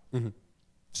well. Mm-hmm.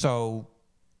 So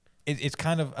it's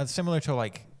kind of similar to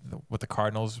like what the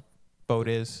Cardinals boat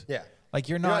is. Yeah. Like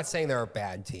you're not saying they're a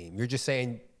bad team. You're just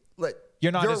saying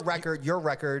your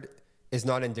record is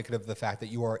not indicative of the fact that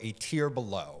you are a tier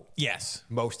below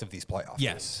most of these playoffs.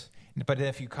 Yes. Games. But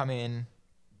if you come in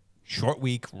short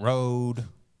week, road,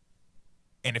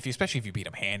 and especially if you beat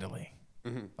them handily,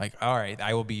 mm-hmm. Like, all right,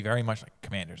 I will be very much like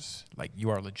Commanders. Like,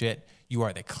 you are legit. You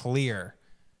are the clear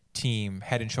team,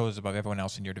 head and shoulders above everyone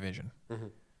else in your division. Mm-hmm.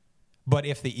 But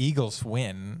if the Eagles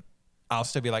win, I'll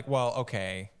still be like, well,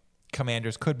 okay,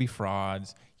 Commanders could be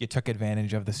frauds. You took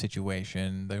advantage of the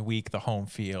situation, the week, the home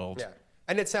field. Yeah,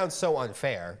 and it sounds so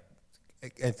unfair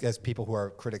as people who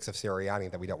are critics of Sirianni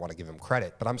that we don't want to give him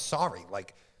credit. But I'm sorry,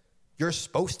 like, you're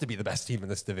supposed to be the best team in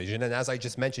this division. And as I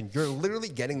just mentioned, you're literally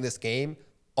getting this game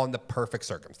on the perfect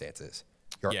circumstances.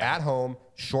 You're at home,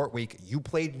 short week. You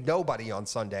played nobody on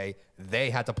Sunday. They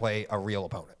had to play a real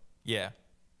opponent. Yeah.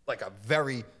 Like a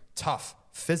very tough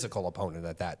physical opponent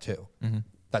at that, too. Mm-hmm.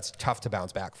 That's tough to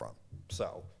bounce back from.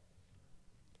 So,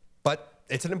 but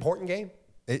it's an important game.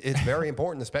 It's very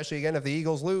important, especially, again, if the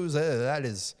Eagles lose. That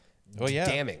is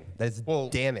damning. That's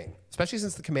damning. Especially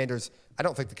since the Commanders, I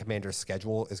don't think the Commanders'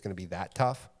 schedule is going to be that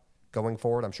tough going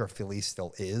forward. I'm sure Philly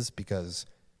still is because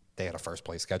they had a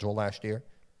first-place schedule last year.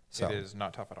 So. It is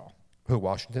not tough at all. Who,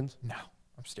 Washington's? No.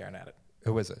 I'm staring at it.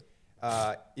 Who is it?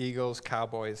 Eagles,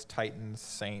 Cowboys, Titans,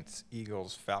 Saints,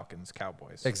 Eagles, Falcons,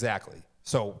 Cowboys. Exactly.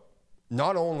 So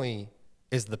not only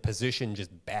is the position just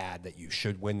bad that you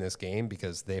should win this game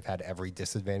because they've had every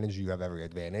disadvantage, you have every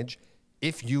advantage.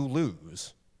 If you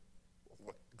lose,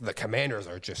 the Commanders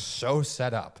are just so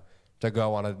set up to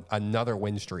go on another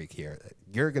win streak here that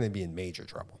you're going to be in major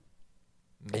trouble.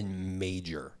 In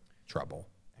major trouble.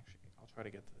 Actually, I'll try to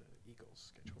get the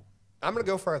Eagles schedule. I'm going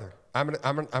to go further. I'm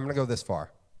going to go this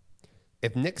far.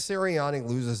 If Nick Sirianni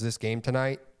loses this game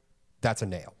tonight, that's a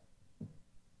nail.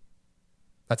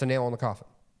 That's a nail in the coffin.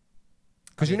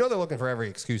 Because they're looking for every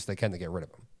excuse they can to get rid of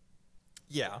him.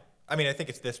 Yeah. I mean, I think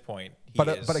it's this point.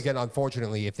 But again,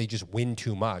 unfortunately, if they just win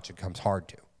too much, it comes hard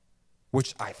to.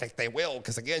 Which I think they will.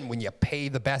 Because again, when you pay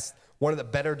one of the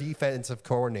better defensive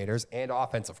coordinaters and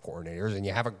offensive coordinators, and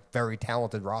you have a very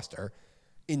talented roster,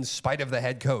 in spite of the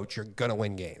head coach, you're going to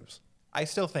win games. I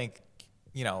still think,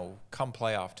 come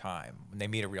playoff time, when they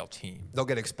meet a real team, they'll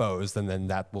get exposed, and then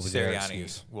that will be their Sirianni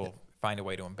excuse. will find a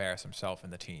way to embarrass himself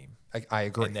and the team. I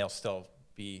agree. And they'll still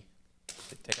be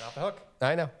taken off the hook.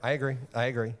 I know. I agree.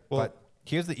 Well, but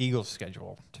here's the Eagles'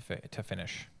 schedule to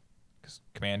finish.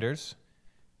 Commanders,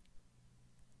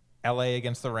 L.A.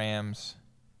 against the Rams,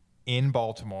 in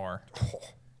Baltimore,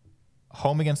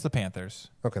 home against the Panthers.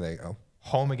 Okay, there you go.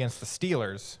 Home against the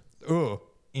Steelers. Ooh.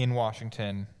 In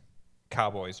Washington,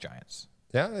 Cowboys, Giants.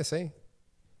 Yeah, I see.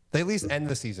 They at least end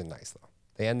the season nice, though.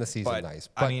 They end the season nice.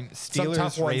 But I mean,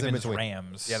 Steelers, Ravens,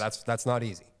 Rams. Yeah, that's not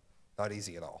easy. Not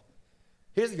easy at all.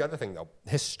 Here's the other thing, though.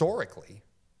 Historically,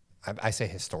 I say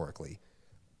historically,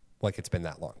 like it's been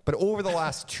that long. But over the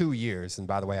last 2 years, and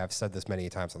by the way, I've said this many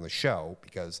times on the show,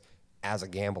 because as a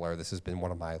gambler, this has been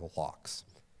one of my locks.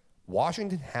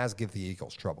 Washington has given the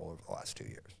Eagles trouble over the last 2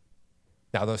 years.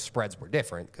 Now, those spreads were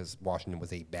different because Washington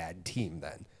was a bad team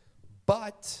then.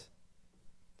 But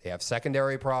they have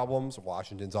secondary problems.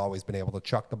 Washington's always been able to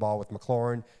chuck the ball with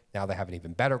McLaurin. Now they have an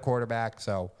even better quarterback.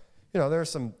 So, there's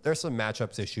some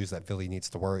matchups issues that Philly needs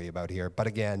to worry about here. But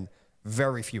again,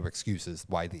 very few excuses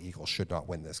why the Eagles should not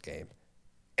win this game.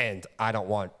 And I don't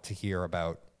want to hear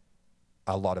about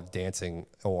a lot of dancing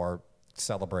or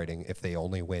celebrating if they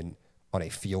only win on a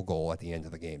field goal at the end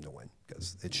of the game to win,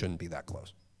 because it shouldn't be that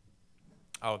close.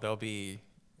 Oh,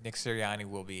 Nick Sirianni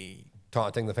will be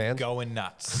taunting the fans, going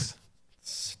nuts.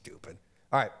 Stupid.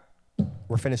 All right,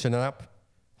 we're finishing it up.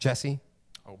 Jesse.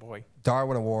 Oh boy.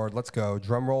 Darwin Award. Let's go.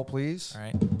 Drum roll, please. All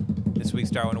right. This week's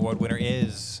Darwin Award winner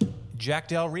is Jack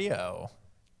Del Rio.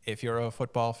 If you're a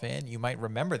football fan, you might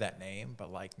remember that name,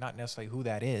 but not necessarily who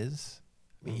that is.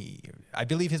 I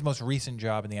believe his most recent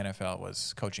job in the NFL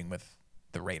was coaching with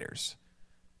the Raiders.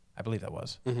 I believe that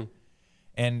was. Mm-hmm.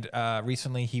 And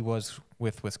recently he was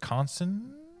with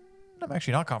Wisconsin. I'm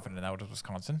actually not confident in that was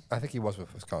Wisconsin. I think he was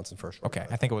with Wisconsin first. Okay,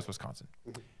 I think it was Wisconsin.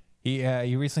 Mm-hmm.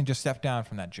 He recently just stepped down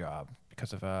from that job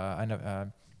because of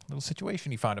a little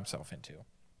situation he found himself into.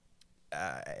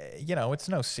 It's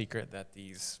no secret that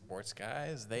these sports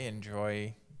guys, they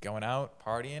enjoy going out,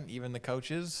 partying, even the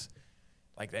coaches.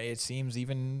 It seems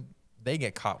even they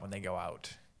get caught when they go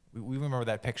out. We remember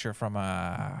that picture from,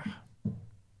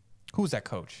 who was that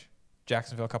coach?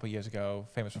 Jacksonville a couple years ago,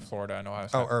 famous from Florida and Ohio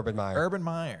State. Oh, Urban Meyer. Urban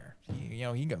Meyer. He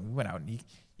went out, and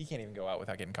he can't even go out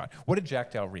without getting caught. What did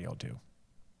Jack Del Rio do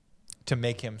to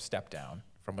make him step down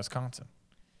from Wisconsin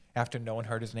after no one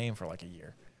heard his name for a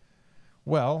year?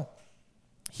 Well,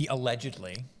 he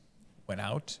allegedly went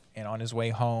out, and on his way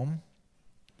home,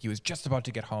 he was just about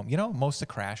to get home. Most of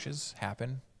the crashes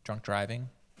happen, drunk driving,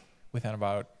 within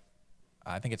about,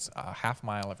 I think it's a half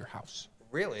mile of your house.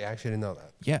 Really? I actually didn't know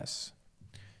that. Yes.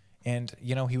 And,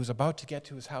 he was about to get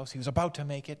to his house. He was about to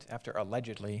make it after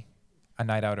allegedly a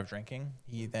night out of drinking.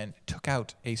 He then took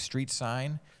out a street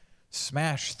sign,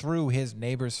 smashed through his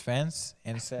neighbor's fence,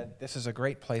 and said, "This is a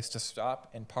great place to stop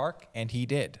and park." And he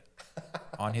did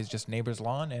on his just neighbor's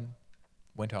lawn and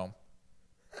went home.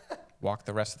 Walked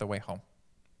the rest of the way home,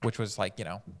 which was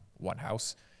one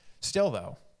house. Still,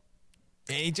 though,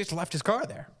 he just left his car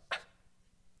there.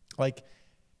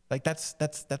 That's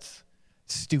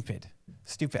stupid.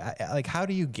 Stupid. How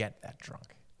do you get that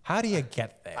drunk? How do you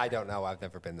get there? I don't know. I've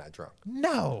never been that drunk.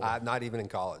 No. Not even in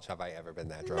college have I ever been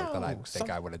that drunk that I think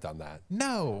I would have done that.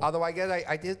 No. Although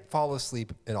I did fall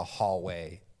asleep in a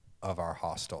hallway of our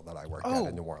hostel that I worked at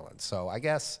in New Orleans. So I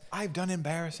guess I've done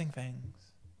embarrassing things.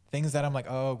 Things that I'm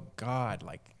oh God,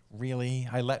 really?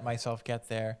 I let myself get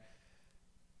there.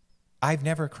 I've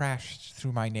never crashed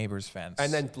through my neighbor's fence.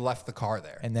 And then left the car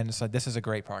there. And then decided this is a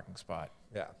great parking spot.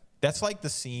 Yeah. That's like the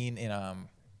scene in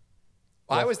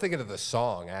I was thinking of the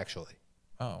song, actually.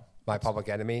 Oh. My Public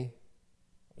Enemy.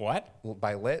 What?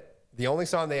 By Lit. The only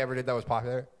song they ever did that was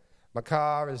popular. My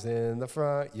car is in the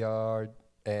front yard.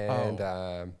 And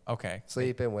okay.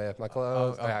 Sleeping with my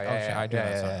clothes. I do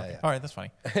that song. Okay. All right, that's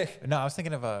funny. No, I was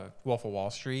thinking of Wolf of Wall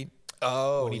Street.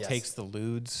 Oh, when he takes the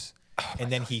lewds,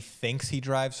 and then he thinks he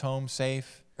drives home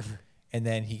safe, and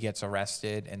then he gets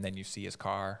arrested, and then you see his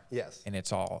car. Yes. And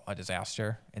it's all a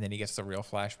disaster, and then he gets the real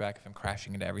flashback of him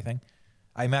crashing into everything.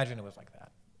 I imagine it was like that.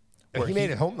 He made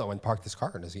it home though and parked his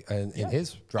car in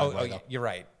his driveway. You're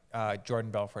right.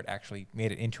 Jordan Belfort actually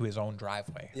made it into his own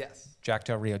driveway. Yes. Jack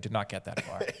Del Rio did not get that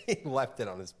far. He left it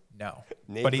on his No.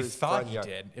 neighbor's But he thought front he yard.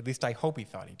 did. At least I hope he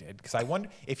thought he did. Because I wonder,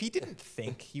 if he didn't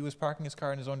think he was parking his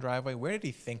car in his own driveway, where did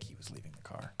he think he was leaving the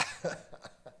car?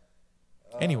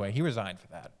 Anyway, he resigned for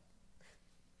that.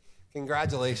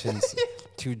 Congratulations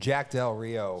to Jack Del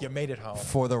Rio. You made it home.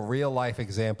 For the real life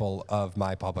example of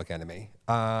my public enemy.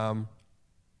 My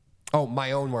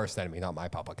own worst enemy, not my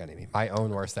public enemy. My own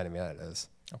worst enemy, that is.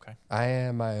 Okay. I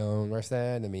am my own worst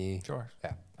enemy. Sure.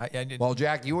 Yeah. I did. Well,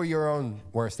 Jack, you were your own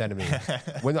worst enemy.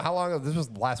 How long ago? This was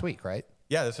last week, right?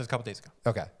 Yeah, this was a couple days ago.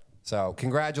 Okay. So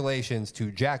congratulations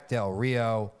to Jack Del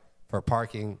Rio for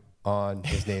parking on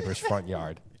his neighbor's front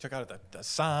yard. He took out the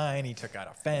sign. He took out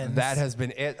a fence. That has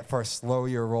been it for Slo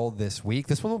Ur Roll this week.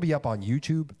 This one will be up on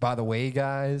YouTube, by the way,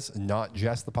 guys, not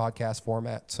just the podcast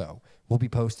format. So we'll be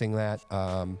posting that.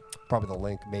 Probably the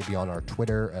link maybe on our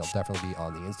Twitter. It'll definitely be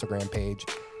on the Instagram page.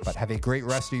 But have a great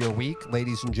rest of your week,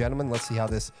 ladies and gentlemen. Let's see how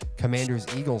this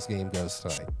Commanders-Eagles game goes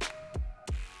tonight.